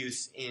for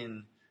use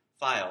in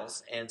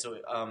files. And so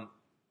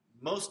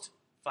most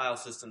file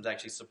systems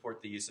actually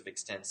support the use of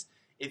extents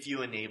if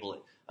you enable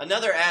it.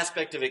 Another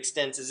aspect of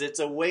extents is it's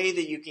a way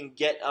that you can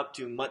get up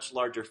to much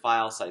larger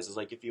file sizes.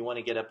 Like if you want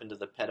to get up into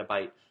the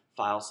petabyte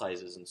file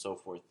sizes and so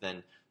forth,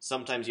 then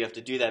sometimes you have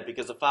to do that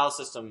because the file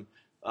system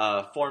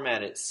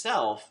format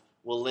itself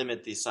will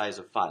limit the size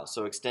of files.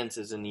 So extents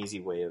is an easy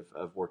way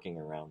of working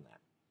around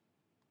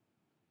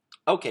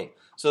that. Okay,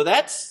 so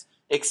that's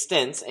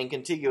extents and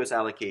contiguous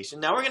allocation.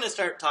 Now we're going to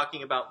start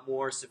talking about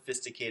more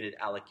sophisticated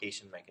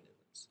allocation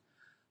mechanisms.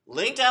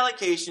 Linked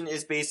allocation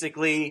is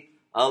basically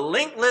a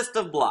linked list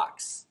of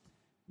blocks.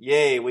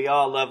 Yay, we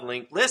all love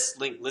linked lists.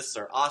 Linked lists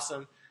are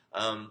awesome.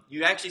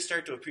 You actually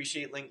start to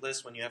appreciate linked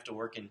lists when you have to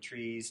work in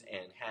trees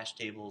and hash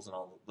tables and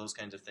all those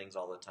kinds of things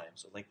all the time.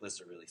 So linked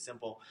lists are really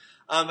simple.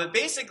 But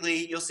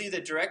basically, you'll see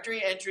the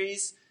directory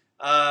entries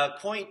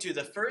point to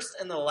the first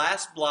and the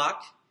last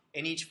block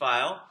in each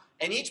file,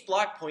 and each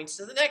block points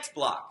to the next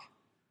block.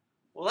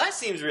 Well, that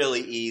seems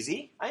really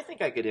easy. I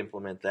think I could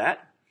implement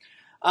that.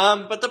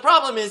 But the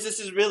problem is this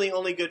is really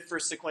only good for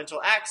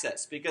sequential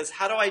access, because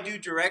how do I do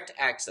direct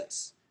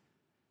access?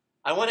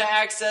 I want to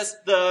access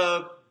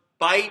the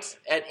byte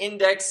at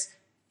index,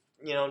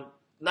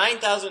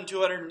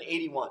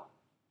 9,281.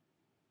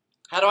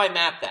 How do I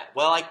map that?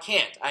 Well, I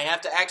can't. I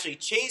have to actually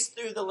chase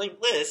through the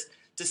linked list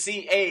to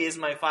see A, is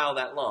my file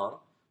that long?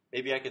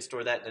 Maybe I could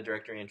store that in a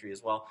directory entry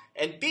as well.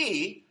 And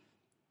B,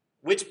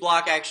 which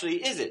block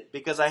actually is it?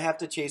 Because I have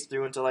to chase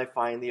through until I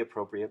find the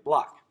appropriate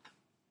block.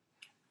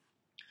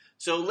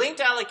 So linked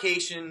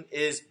allocation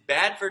is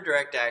bad for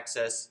direct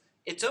access.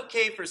 It's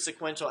okay for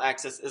sequential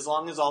access as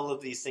long as all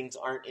of these things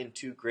aren't in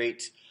too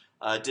great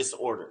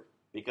disorder.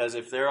 Because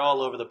if they're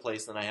all over the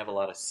place, then I have a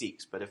lot of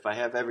seeks. But if I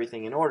have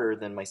everything in order,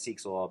 then my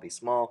seeks will all be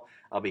small.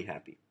 I'll be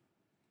happy.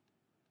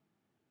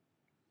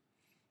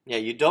 Yeah,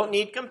 you don't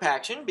need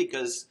compaction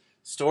because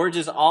storage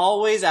is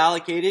always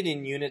allocated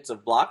in units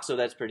of blocks, so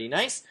that's pretty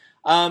nice.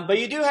 But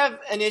you do have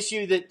an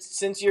issue that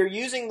since you're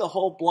using the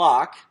whole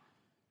block,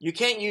 you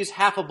can't use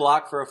half a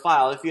block for a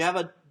file. If you have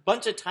a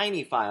bunch of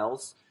tiny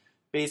files,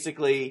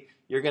 basically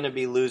you're going to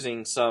be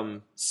losing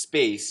some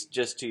space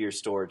just to your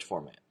storage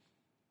format.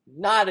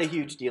 Not a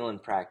huge deal in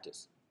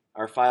practice.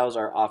 Our files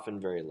are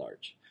often very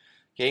large.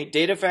 Okay,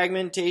 data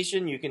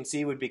fragmentation, you can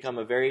see, would become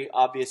a very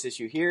obvious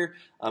issue here.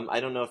 I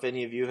don't know if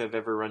any of you have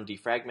ever run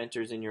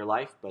defragmenters in your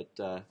life, but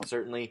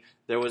certainly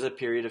there was a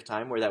period of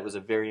time where that was a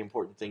very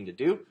important thing to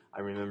do. I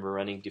remember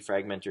running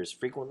defragmenters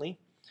frequently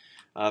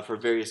for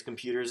various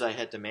computers I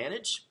had to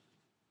manage.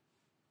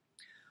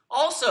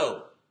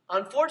 Also,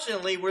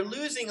 unfortunately, we're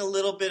losing a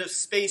little bit of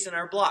space in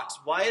our blocks.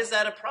 Why is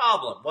that a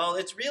problem? Well,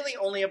 it's really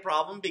only a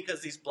problem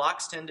because these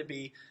blocks tend to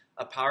be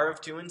a power of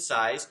 2 in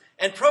size,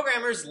 and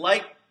programmers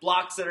like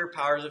blocks that are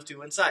powers of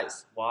 2 in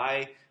size.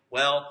 Why?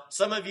 Well,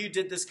 some of you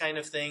did this kind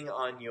of thing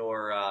on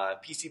your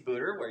PC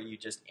booter where you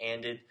just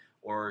ANDed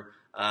or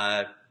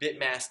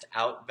bitmasked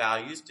out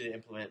values to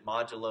implement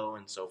modulo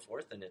and so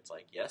forth, and it's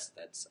like, yes,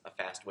 that's a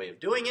fast way of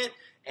doing it,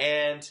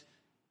 and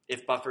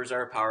if buffers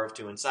are a power of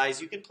 2 in size,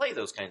 you can play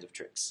those kinds of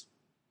tricks.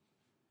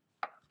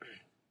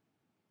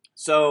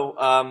 So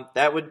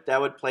that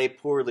would play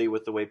poorly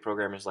with the way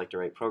programmers like to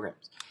write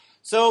programs.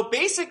 So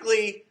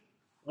basically,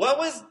 what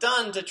was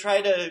done to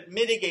try to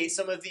mitigate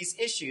some of these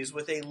issues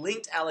with a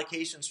linked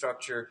allocation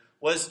structure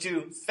was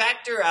to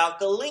factor out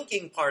the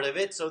linking part of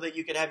it so that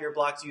you could have your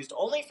blocks used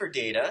only for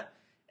data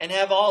and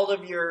have all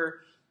of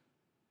your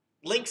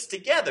links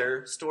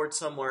together stored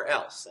somewhere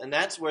else. And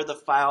that's where the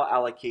file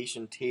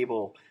allocation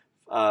table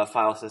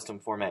file system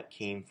format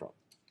came from.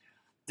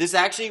 This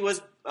actually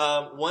was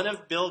one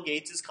of Bill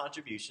Gates'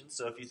 contributions.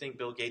 So if you think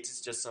Bill Gates is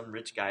just some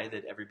rich guy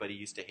that everybody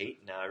used to hate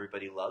and now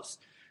everybody loves,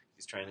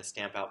 he's trying to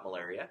stamp out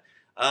malaria.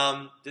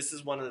 This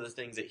is one of the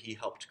things that he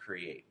helped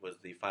create, was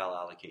the file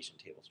allocation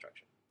table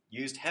structure.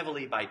 Used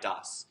heavily by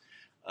DOS,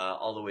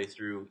 all the way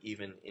through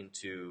even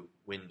into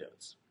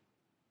Windows.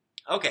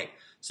 Okay,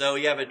 so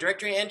you have a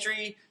directory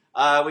entry.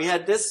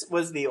 This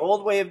was the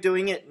old way of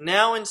doing it.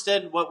 Now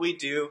instead what we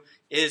do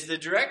is the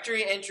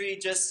directory entry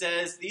just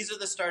says these are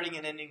the starting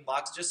and ending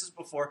blocks just as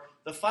before.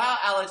 The file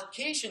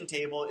allocation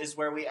table is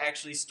where we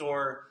actually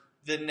store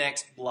the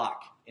next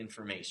block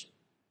information.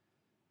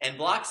 And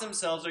blocks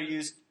themselves are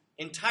used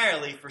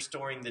entirely for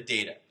storing the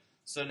data.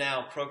 So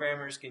now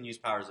programmers can use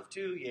powers of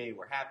 2, yay,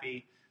 we're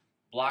happy.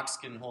 Blocks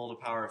can hold a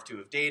power of 2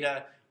 of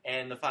data,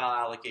 and the file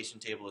allocation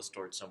table is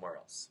stored somewhere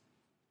else.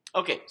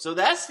 Okay, so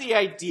that's the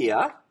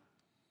idea.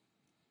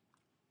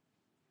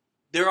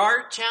 There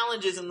are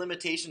challenges and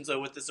limitations,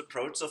 though, with this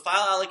approach. So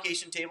file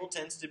allocation table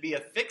tends to be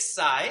a fixed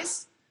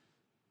size,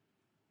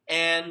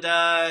 and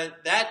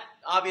that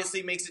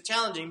obviously makes it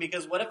challenging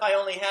because what if I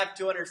only have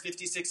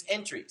 256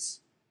 entries?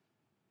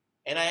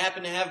 And I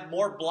happen to have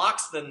more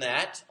blocks than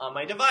that on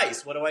my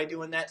device. What do I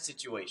do in that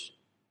situation?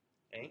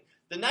 Okay.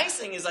 The nice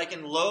thing is I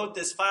can load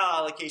this file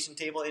allocation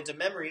table into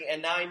memory,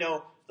 and now I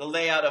know the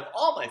layout of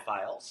all my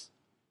files.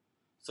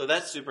 So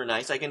that's super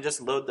nice. I can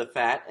just load the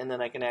FAT, and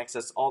then I can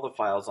access all the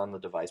files on the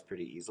device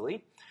pretty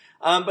easily.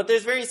 But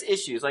there's various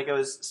issues, like I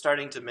was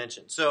starting to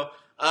mention. So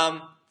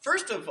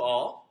first of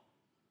all,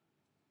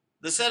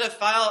 the set of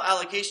file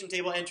allocation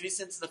table entries,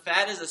 since the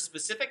FAT is a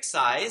specific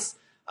size,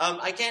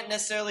 I can't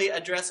necessarily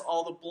address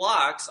all the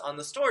blocks on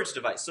the storage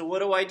device. So what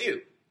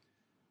do?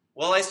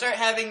 Well, I start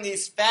having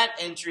these fat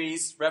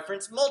entries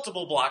reference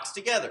multiple blocks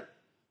together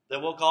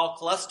that we'll call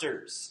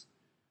clusters.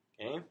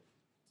 Okay.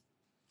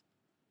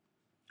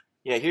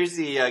 Yeah, here's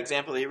the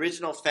example. The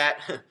original fat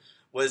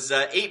was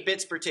 8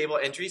 bits per table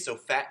entry, so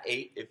fat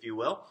 8, if you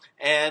will.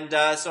 And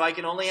so I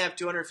can only have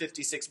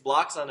 256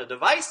 blocks on a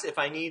device. If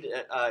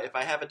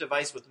I have a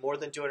device with more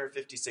than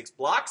 256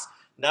 blocks,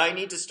 now I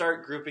need to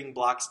start grouping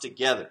blocks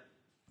together.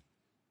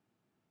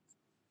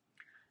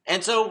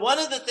 And so one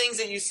of the things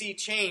that you see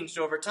changed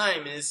over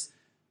time is,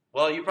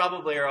 well, you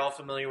probably are all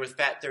familiar with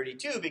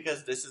FAT32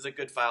 because this is a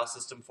good file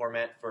system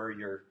format for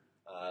your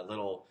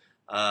little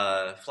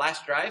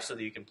flash drive so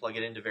that you can plug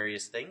it into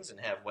various things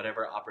and have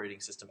whatever operating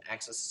system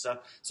access stuff.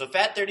 So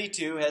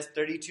FAT32 has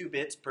 32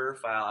 bits per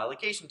file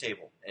allocation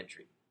table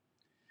entry,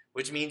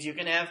 which means you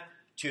can have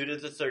 2 to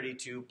the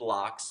 32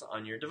 blocks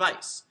on your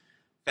device.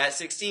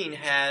 FAT16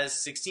 has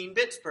 16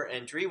 bits per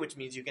entry, which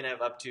means you can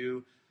have up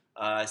to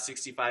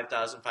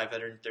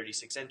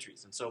 65,536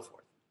 entries and so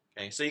forth.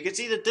 Okay, so you can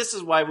see that this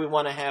is why we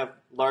want to have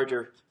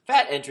larger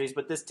fat entries,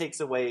 but this takes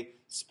away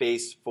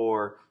space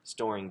for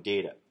storing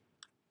data.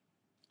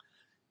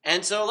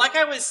 And so, like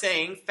I was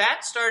saying,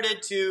 fat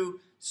started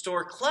to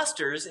store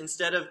clusters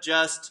instead of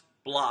just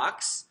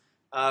blocks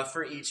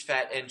for each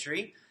fat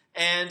entry.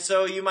 And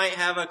so you might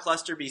have a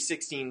cluster be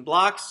 16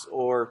 blocks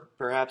or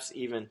perhaps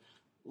even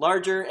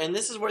larger. And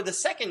this is where the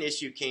second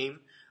issue came,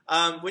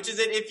 which is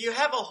that if you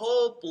have a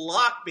whole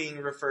block being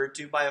referred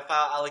to by a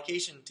file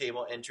allocation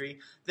table entry,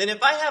 then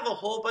if I have a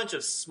whole bunch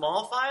of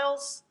small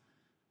files,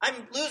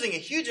 I'm losing a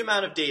huge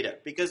amount of data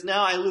because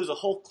now I lose a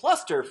whole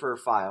cluster for a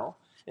file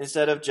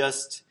instead of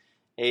just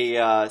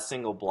a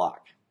single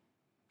block.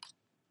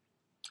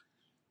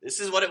 This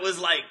is what it was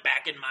like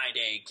back in my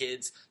day,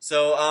 kids.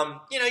 So,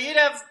 you'd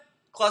have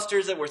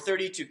clusters that were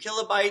 32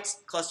 kilobytes,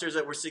 clusters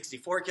that were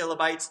 64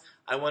 kilobytes.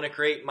 I want to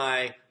create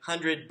my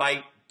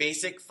 100-byte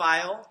basic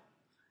file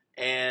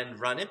and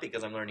run it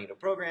because I'm learning to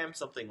program,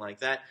 something like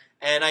that.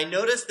 And I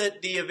notice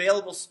that the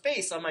available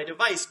space on my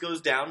device goes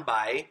down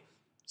by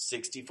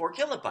 64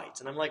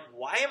 kilobytes. And I'm like,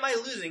 why am I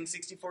losing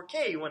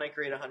 64K when I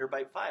create a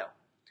 100-byte file?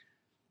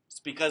 It's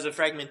because of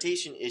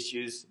fragmentation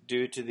issues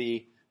due to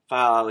the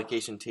file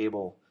allocation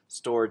table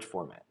storage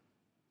format.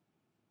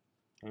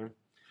 Okay.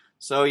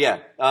 So yeah,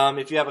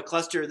 if you have a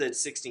cluster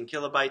that's 16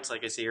 kilobytes,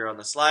 like I say here on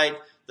the slide,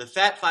 the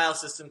FAT file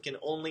system can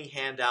only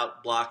hand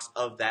out blocks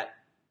of that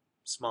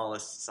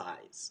smallest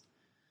size.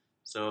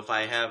 So if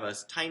I have a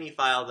tiny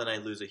file, then I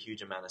lose a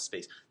huge amount of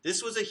space.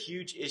 This was a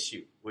huge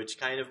issue, which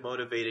kind of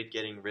motivated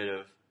getting rid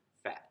of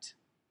FAT.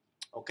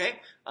 Okay,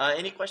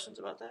 any questions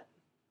about that?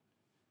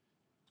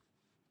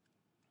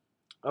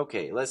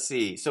 Okay, let's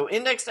see. So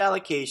indexed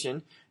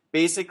allocation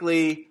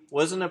basically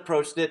was an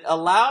approach that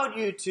allowed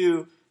you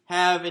to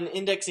have an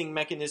indexing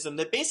mechanism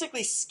that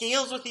basically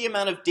scales with the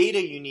amount of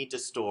data you need to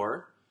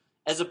store,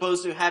 as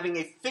opposed to having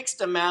a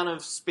fixed amount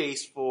of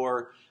space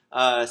for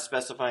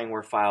specifying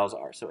where files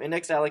are. So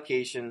indexed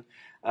allocation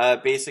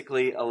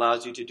basically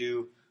allows you to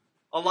do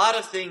a lot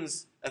of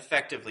things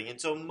effectively.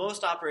 And so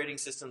most operating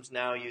systems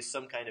now use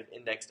some kind of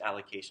indexed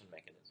allocation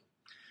mechanism.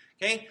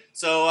 Okay,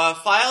 so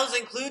files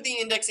include the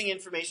indexing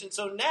information.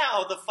 So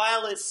now the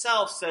file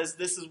itself says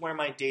this is where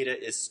my data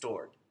is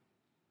stored.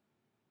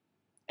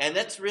 And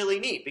that's really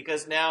neat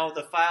because now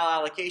the file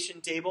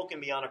allocation table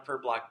can be on a per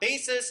block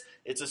basis.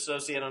 It's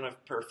associated on a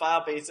per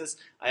file basis.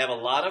 I have a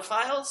lot of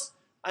files.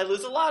 I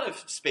lose a lot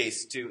of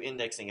space to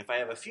indexing. If I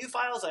have a few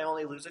files, I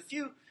only lose a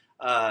few,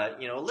 a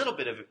little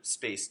bit of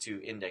space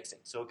to indexing.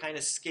 So it kind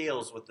of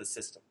scales with the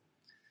system.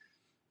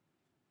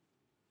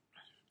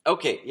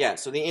 Okay, yeah,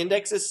 so the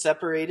index is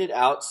separated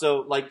out.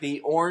 So like the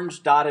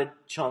orange dotted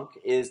chunk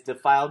is the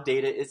file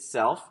data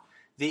itself.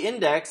 The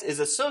index is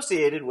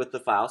associated with the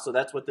file, so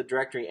that's what the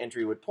directory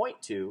entry would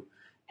point to.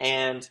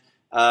 And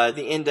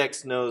the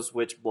index knows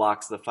which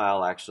blocks the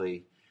file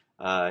actually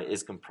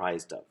is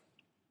comprised of.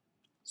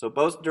 So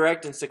both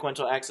direct and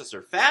sequential access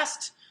are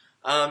fast.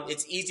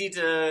 It's easy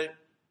to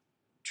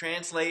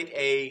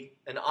translate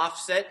an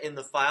offset in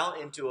the file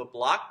into a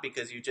block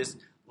because you just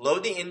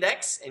load the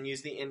index and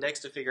use the index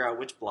to figure out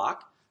which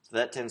block. So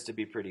that tends to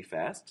be pretty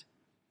fast.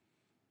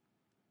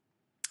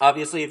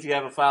 Obviously, if you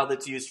have a file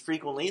that's used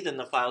frequently, then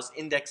the file's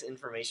index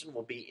information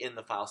will be in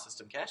the file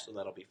system cache, so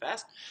that'll be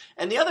fast.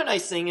 And the other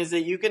nice thing is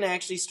that you can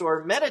actually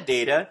store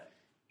metadata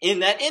in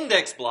that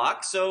index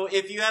block. So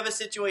if you have a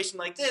situation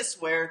like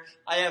this where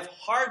I have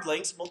hard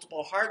links,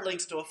 multiple hard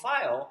links to a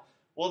file,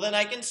 well then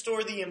I can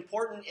store the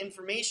important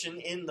information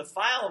in the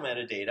file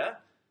metadata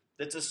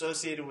that's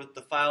associated with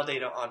the file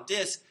data on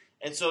disk.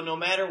 And so no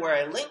matter where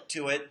I link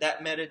to it,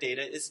 that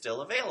metadata is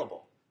still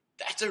available.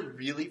 That's a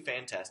really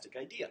fantastic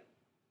idea.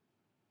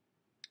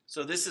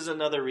 So this is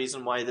another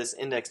reason why this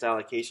indexed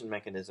allocation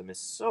mechanism is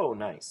so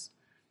nice.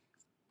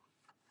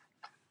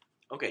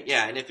 Okay,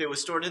 yeah, and if it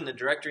was stored in the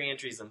directory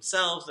entries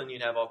themselves, then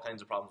you'd have all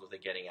kinds of problems with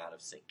it getting out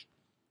of sync.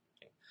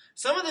 Okay.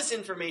 Some of this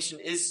information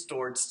is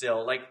stored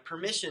still, like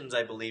permissions,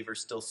 I believe, are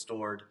still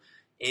stored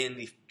in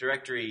the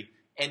directory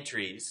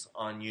entries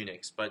on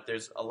Unix, but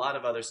there's a lot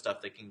of other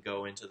stuff that can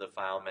go into the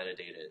file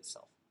metadata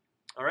itself.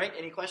 All right,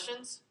 any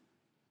questions?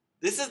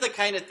 This is the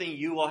kind of thing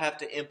you will have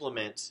to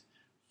implement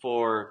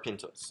for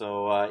Pintos,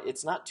 so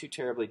it's not too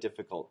terribly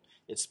difficult.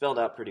 It's spelled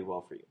out pretty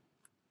well for you.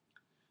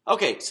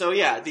 Okay, so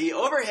yeah, the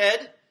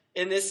overhead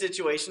in this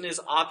situation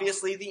is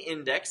obviously the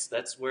index.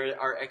 That's where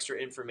our extra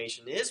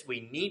information is.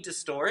 We need to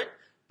store it,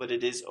 but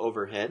it is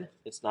overhead.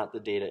 It's not the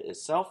data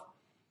itself.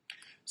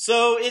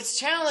 So it's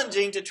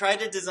challenging to try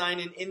to design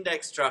an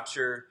index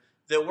structure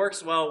that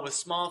works well with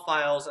small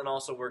files and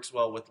also works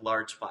well with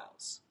large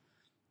files.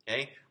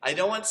 Okay? I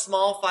don't want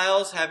small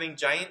files having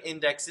giant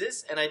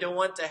indexes, and I don't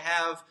want to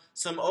have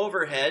some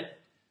overhead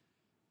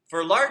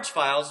for large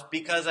files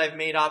because I've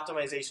made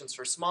optimizations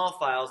for small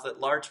files that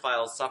large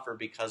files suffer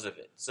because of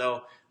it.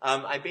 So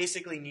I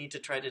basically need to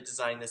try to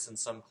design this in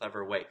some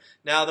clever way.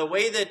 Now, the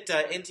way that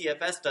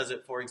NTFS does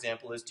it, for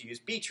example, is to use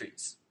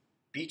B-trees.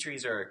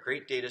 B-trees are a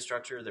great data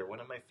structure. They're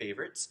one of my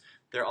favorites.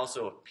 They're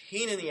also a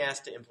pain in the ass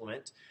to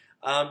implement.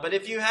 But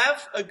if you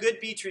have a good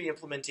B-tree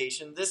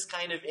implementation, this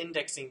kind of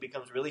indexing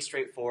becomes really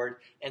straightforward,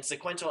 and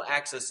sequential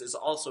access is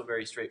also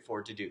very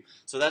straightforward to do.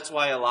 So that's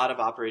why a lot of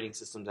operating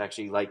systems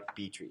actually like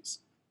B-trees.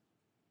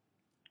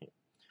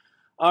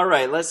 All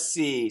right, let's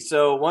see.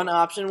 So one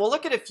option, we'll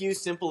look at a few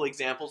simple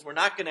examples. We're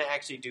not going to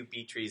actually do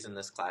B-trees in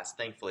this class,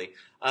 thankfully.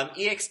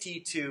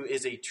 ext2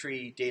 is a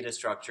tree data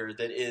structure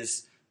that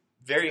is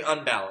very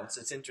unbalanced.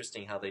 It's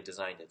interesting how they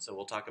designed it, so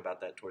we'll talk about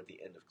that toward the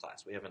end of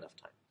class. We have enough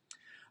time.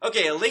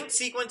 Okay, a linked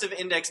sequence of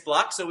index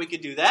blocks, so we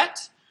could do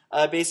that.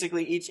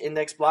 Basically, each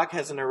index block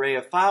has an array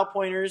of file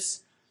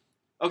pointers.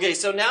 Okay,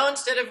 so now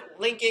instead of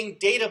linking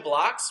data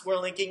blocks, we're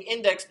linking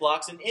index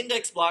blocks, and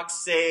index blocks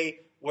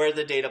say where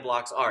the data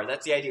blocks are.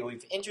 That's the idea.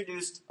 We've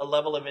introduced a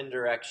level of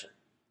indirection.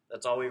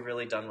 That's all we've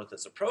really done with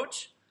this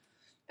approach.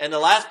 And the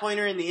last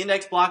pointer in the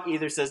index block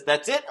either says,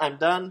 that's it, I'm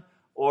done,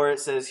 or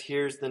it says,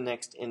 here's the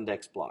next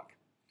index block.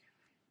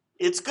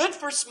 It's good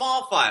for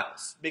small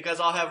files because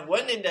I'll have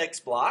one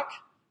index block.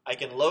 I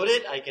can load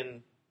it. I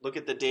can look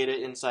at the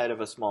data inside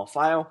of a small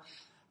file.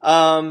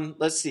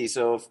 Let's see.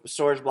 So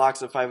storage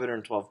blocks of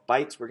 512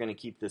 bytes. We're going to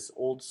keep this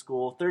old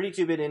school.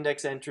 32-bit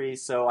index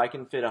entries, so I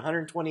can fit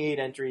 128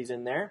 entries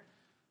in there.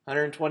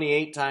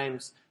 128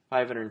 times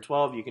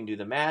 512, you can do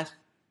the math.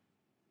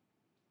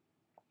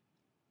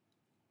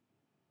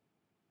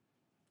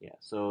 Yeah,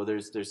 so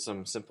there's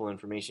some simple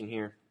information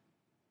here.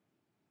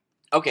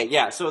 Okay,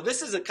 yeah, so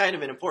this is a kind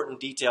of an important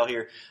detail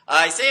here.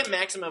 I say a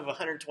maximum of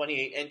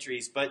 128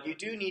 entries, but you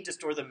do need to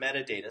store the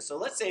metadata. So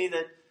let's say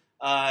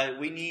that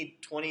we need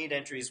 28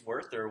 entries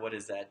worth, or what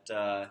is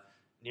that,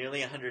 nearly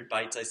 100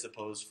 bytes, I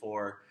suppose,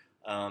 for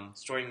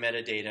storing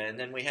metadata. And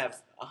then we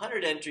have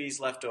 100 entries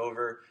left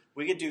over.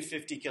 We could do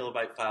 50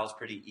 kilobyte files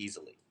pretty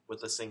easily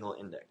with a single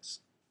index.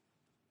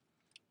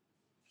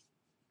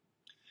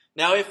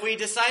 Now, if we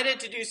decided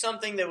to do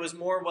something that was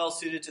more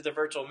well-suited to the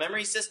virtual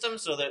memory system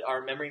so that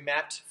our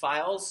memory-mapped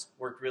files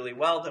work really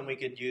well, then we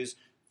could use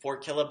 4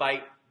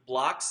 kilobyte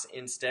blocks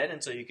instead.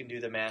 And so you can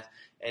do the math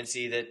and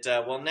see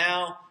that, well,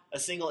 now a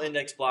single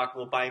index block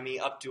will buy me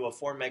up to a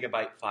 4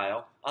 megabyte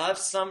file. I'll have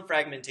some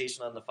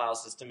fragmentation on the file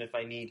system if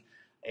I need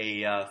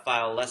a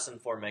file less than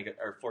 4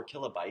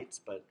 kilobytes,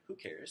 but who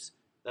cares?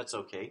 That's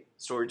okay.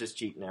 Storage is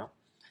cheap now.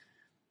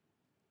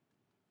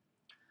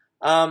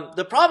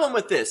 The problem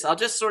with this, I'll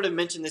just sort of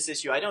mention this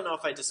issue. I don't know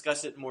if I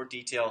discuss it in more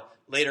detail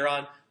later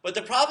on, but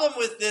the problem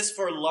with this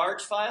for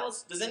large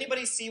files, does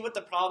anybody see what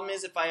the problem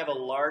is if I have a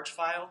large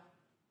file?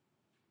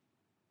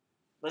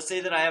 Let's say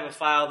that I have a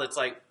file that's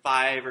like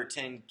 5 or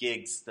 10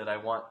 gigs that I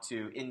want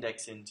to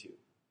index into.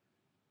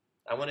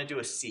 I want to do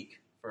a seek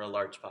for a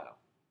large file.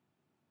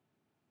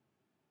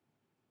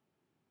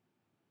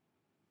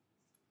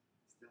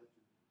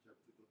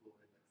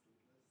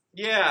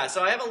 Yeah,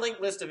 so I have a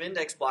linked list of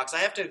index blocks. I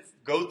have to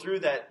go through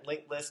that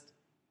linked list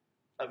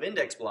of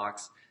index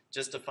blocks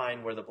just to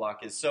find where the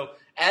block is. So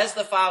as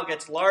the file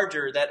gets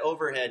larger, that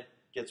overhead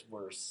gets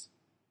worse.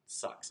 It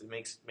sucks. It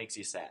makes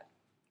you sad,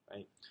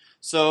 right?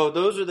 So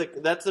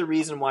that's the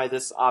reason why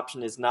this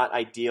option is not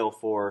ideal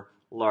for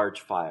large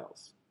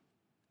files.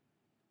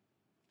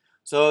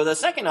 So the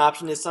second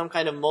option is some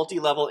kind of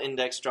multi-level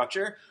index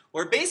structure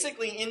where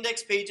basically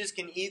index pages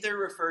can either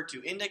refer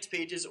to index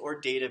pages or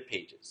data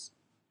pages.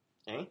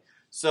 Okay,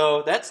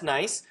 so that's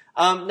nice.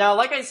 Now,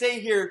 like I say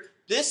here,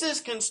 this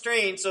is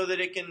constrained so that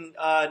it can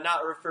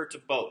not refer to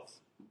both.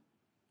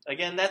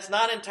 Again, that's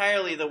not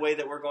entirely the way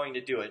that we're going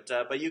to do it,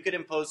 but you could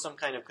impose some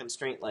kind of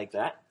constraint like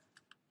that.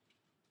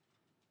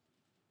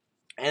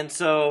 And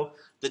so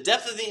the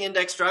depth of the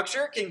index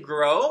structure can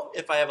grow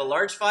if I have a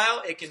large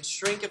file. It can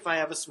shrink if I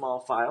have a small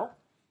file.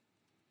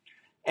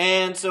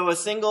 And so a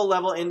single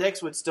level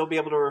index would still be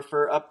able to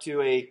refer up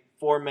to a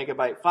 4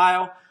 megabyte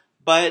file,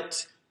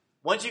 but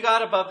once you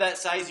got above that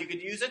size, you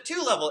could use a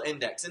 2-level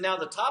index. And now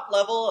the top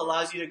level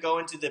allows you to go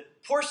into the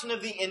portion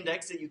of the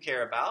index that you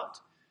care about.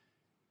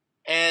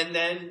 And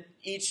then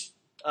each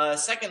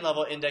second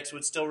level index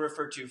would still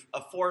refer to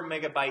a 4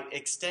 megabyte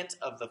extent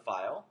of the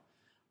file.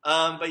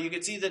 But you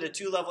can see that a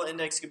 2-level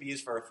index could be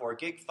used for a 4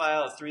 gig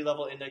file, a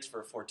 3-level index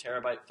for a 4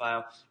 terabyte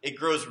file. It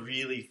grows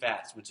really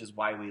fast, which is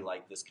why we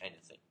like this kind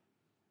of thing.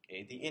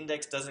 Okay, the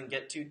index doesn't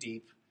get too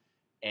deep,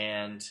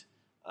 and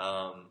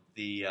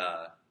the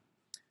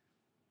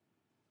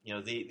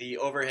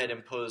overhead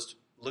imposed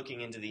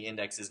looking into the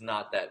index is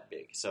not that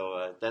big.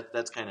 So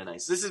that's kind of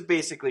nice. This is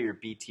basically your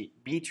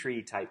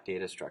B-tree type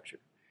data structure.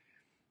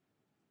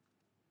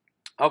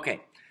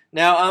 Okay.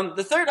 Now,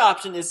 the third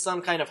option is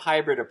some kind of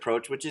hybrid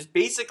approach, which is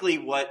basically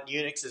what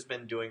Unix has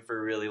been doing for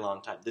a really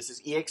long time. This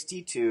is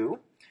ext2,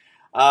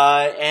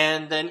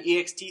 and then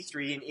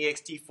ext3 and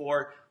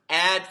ext4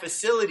 add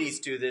facilities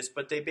to this,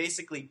 but they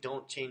basically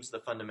don't change the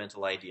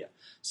fundamental idea.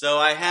 So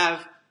I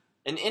have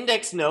an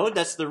index node,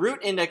 that's the root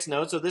index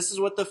node, so this is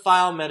what the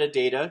file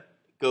metadata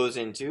goes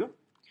into.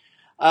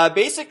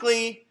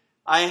 Basically,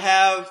 I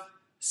have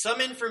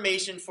some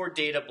information for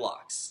data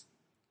blocks.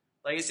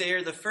 Like I say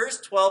here, the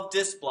first 12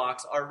 disk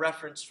blocks are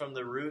referenced from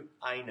the root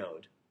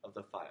inode of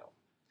the file.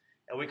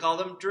 And we call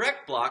them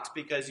direct blocks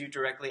because you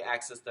directly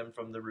access them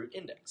from the root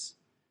index.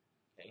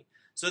 Okay?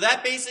 So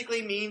that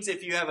basically means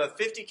if you have a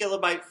 50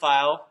 kilobyte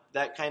file,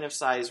 that kind of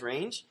size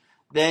range,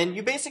 then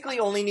you basically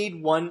only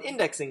need one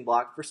indexing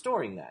block for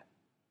storing that.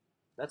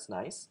 That's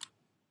nice.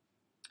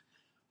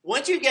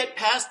 Once you get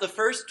past the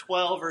first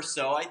 12 or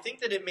so, I think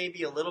that it may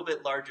be a little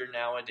bit larger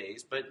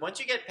nowadays, but once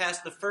you get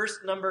past the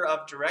first number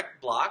of direct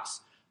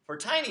blocks for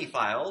tiny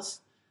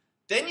files,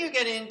 then you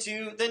get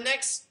into the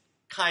next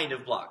kind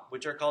of block,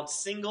 which are called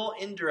single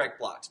indirect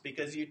blocks,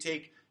 because you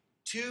take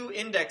 2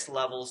 index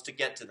levels to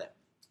get to them.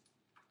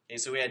 Okay,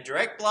 so we had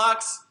direct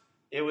blocks.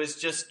 It was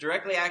just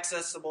directly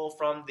accessible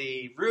from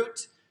the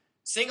root.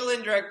 Single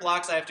indirect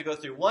blocks, I have to go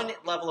through one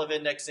level of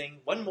indexing,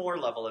 one more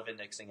level of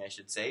indexing, I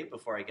should say,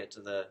 before I get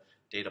to the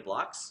data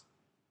blocks.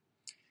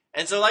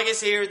 And so like I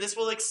say here, this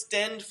will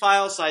extend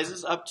file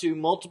sizes up to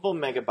multiple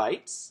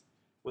megabytes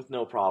with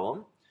no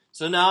problem.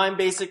 So now I'm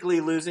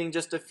basically losing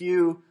just a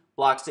few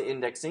blocks to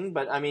indexing,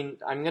 but I mean,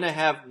 I'm going to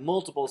have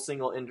multiple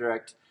single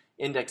indirect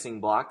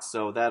indexing blocks,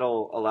 so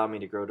that'll allow me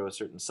to grow to a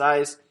certain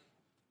size.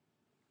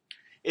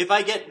 If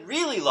I get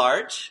really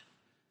large,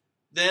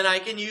 then I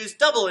can use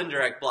double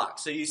indirect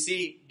blocks. So you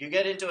see, you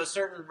get into a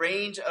certain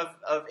range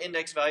of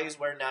index values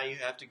where now you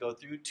have to go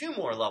through 2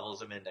 more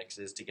levels of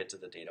indexes to get to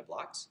the data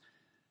blocks.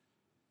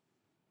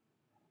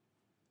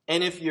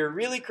 And if you're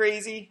really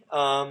crazy,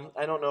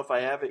 I don't know if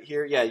I have it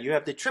here. Yeah, you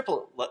have the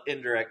triple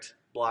indirect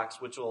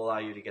blocks, which will allow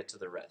you to get to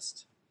the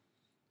rest.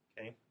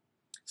 Okay,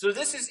 so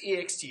this is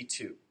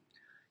ext2.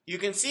 You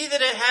can see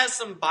that it has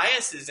some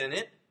biases in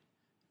it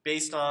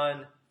based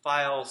on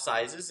file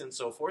sizes and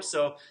so forth.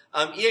 So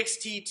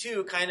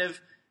ext2 kind of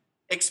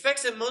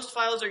expects that most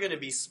files are going to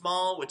be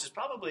small, which is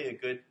probably a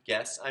good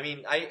guess. I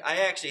mean, I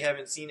actually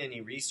haven't seen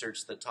any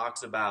research that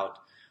talks about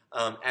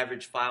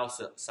average file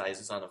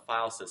sizes on a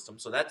file system.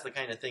 So that's the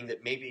kind of thing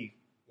that maybe,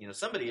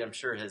 somebody I'm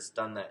sure has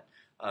done that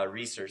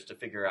research to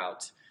figure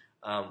out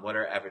what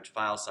are average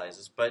file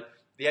sizes. But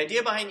the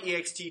idea behind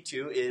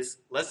ext2 is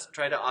let's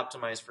try to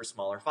optimize for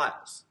smaller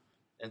files.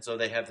 And so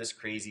they have this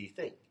crazy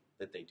thing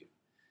that they do.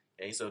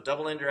 Okay, so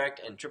double indirect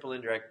and triple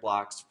indirect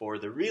blocks for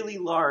the really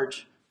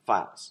large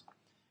files.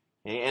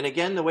 Okay, and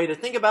again, the way to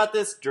think about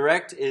this,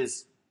 direct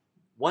is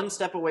one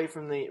step away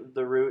from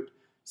the root.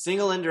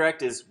 Single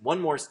indirect is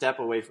one more step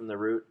away from the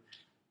root.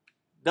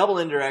 Double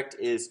indirect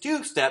is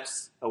 2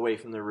 steps away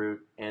from the root.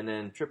 And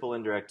then triple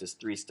indirect is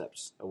 3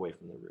 steps away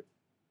from the root.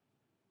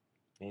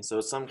 Okay, so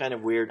it's some kind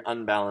of weird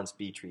unbalanced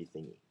B-tree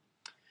thingy.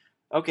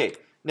 Okay,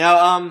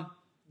 now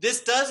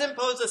this does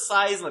impose a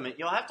size limit.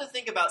 You'll have to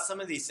think about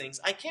some of these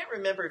things. I can't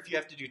remember if you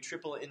have to do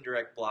triple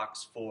indirect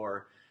blocks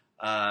for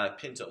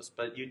Pintos,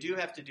 but you do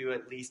have to do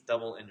at least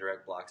double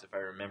indirect blocks if I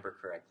remember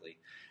correctly.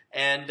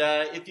 And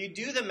if you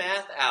do the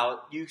math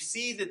out, you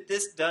see that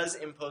this does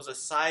impose a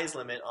size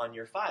limit on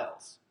your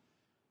files.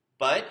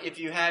 But if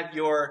you have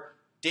your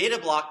data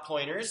block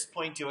pointers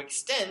point to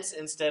extents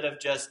instead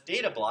of just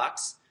data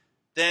blocks,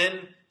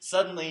 then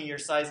suddenly your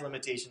size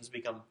limitations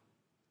become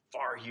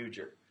far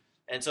huger.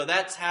 And so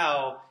that's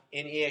how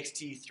in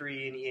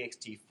ext3 and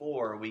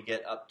ext4 we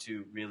get up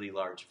to really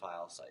large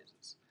file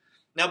sizes.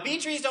 Now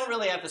B-trees don't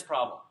really have this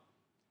problem.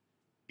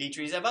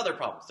 B-trees have other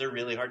problems. They're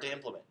really hard to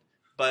implement.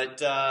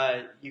 But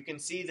you can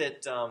see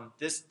that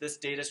this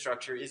data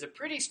structure is a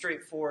pretty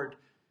straightforward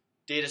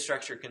data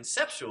structure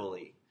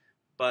conceptually,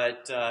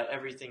 but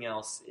everything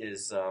else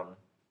is,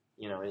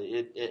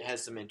 it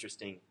has some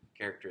interesting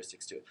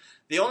characteristics to it.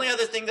 The only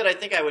other thing that I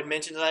think I would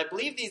mention is I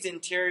believe these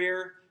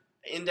interior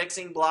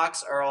indexing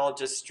blocks are all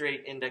just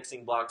straight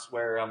indexing blocks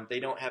where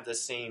they don't have the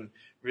same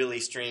really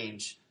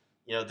strange,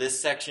 this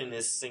section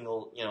is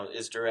single,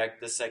 is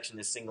direct, this section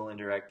is single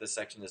indirect, this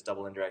section is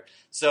double indirect.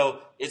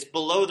 So it's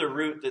below the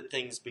root that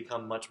things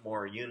become much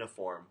more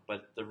uniform,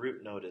 but the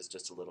root node is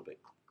just a little bit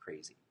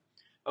crazy.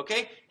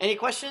 Okay, any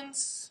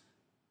questions?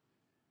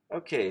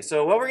 Okay,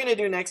 so what we're going to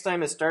do next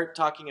time is start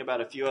talking about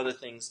a few other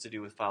things to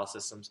do with file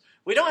systems.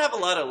 We don't have a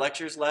lot of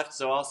lectures left,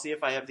 so I'll see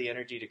if I have the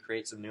energy to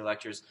create some new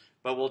lectures,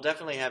 but we'll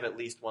definitely have at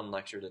least one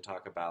lecture to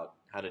talk about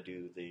how to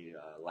do the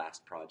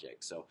last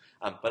project. So,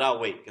 but I'll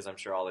wait because I'm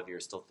sure all of you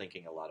are still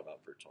thinking a lot about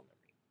virtual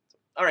memory. So,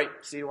 all right,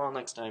 see you all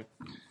next time.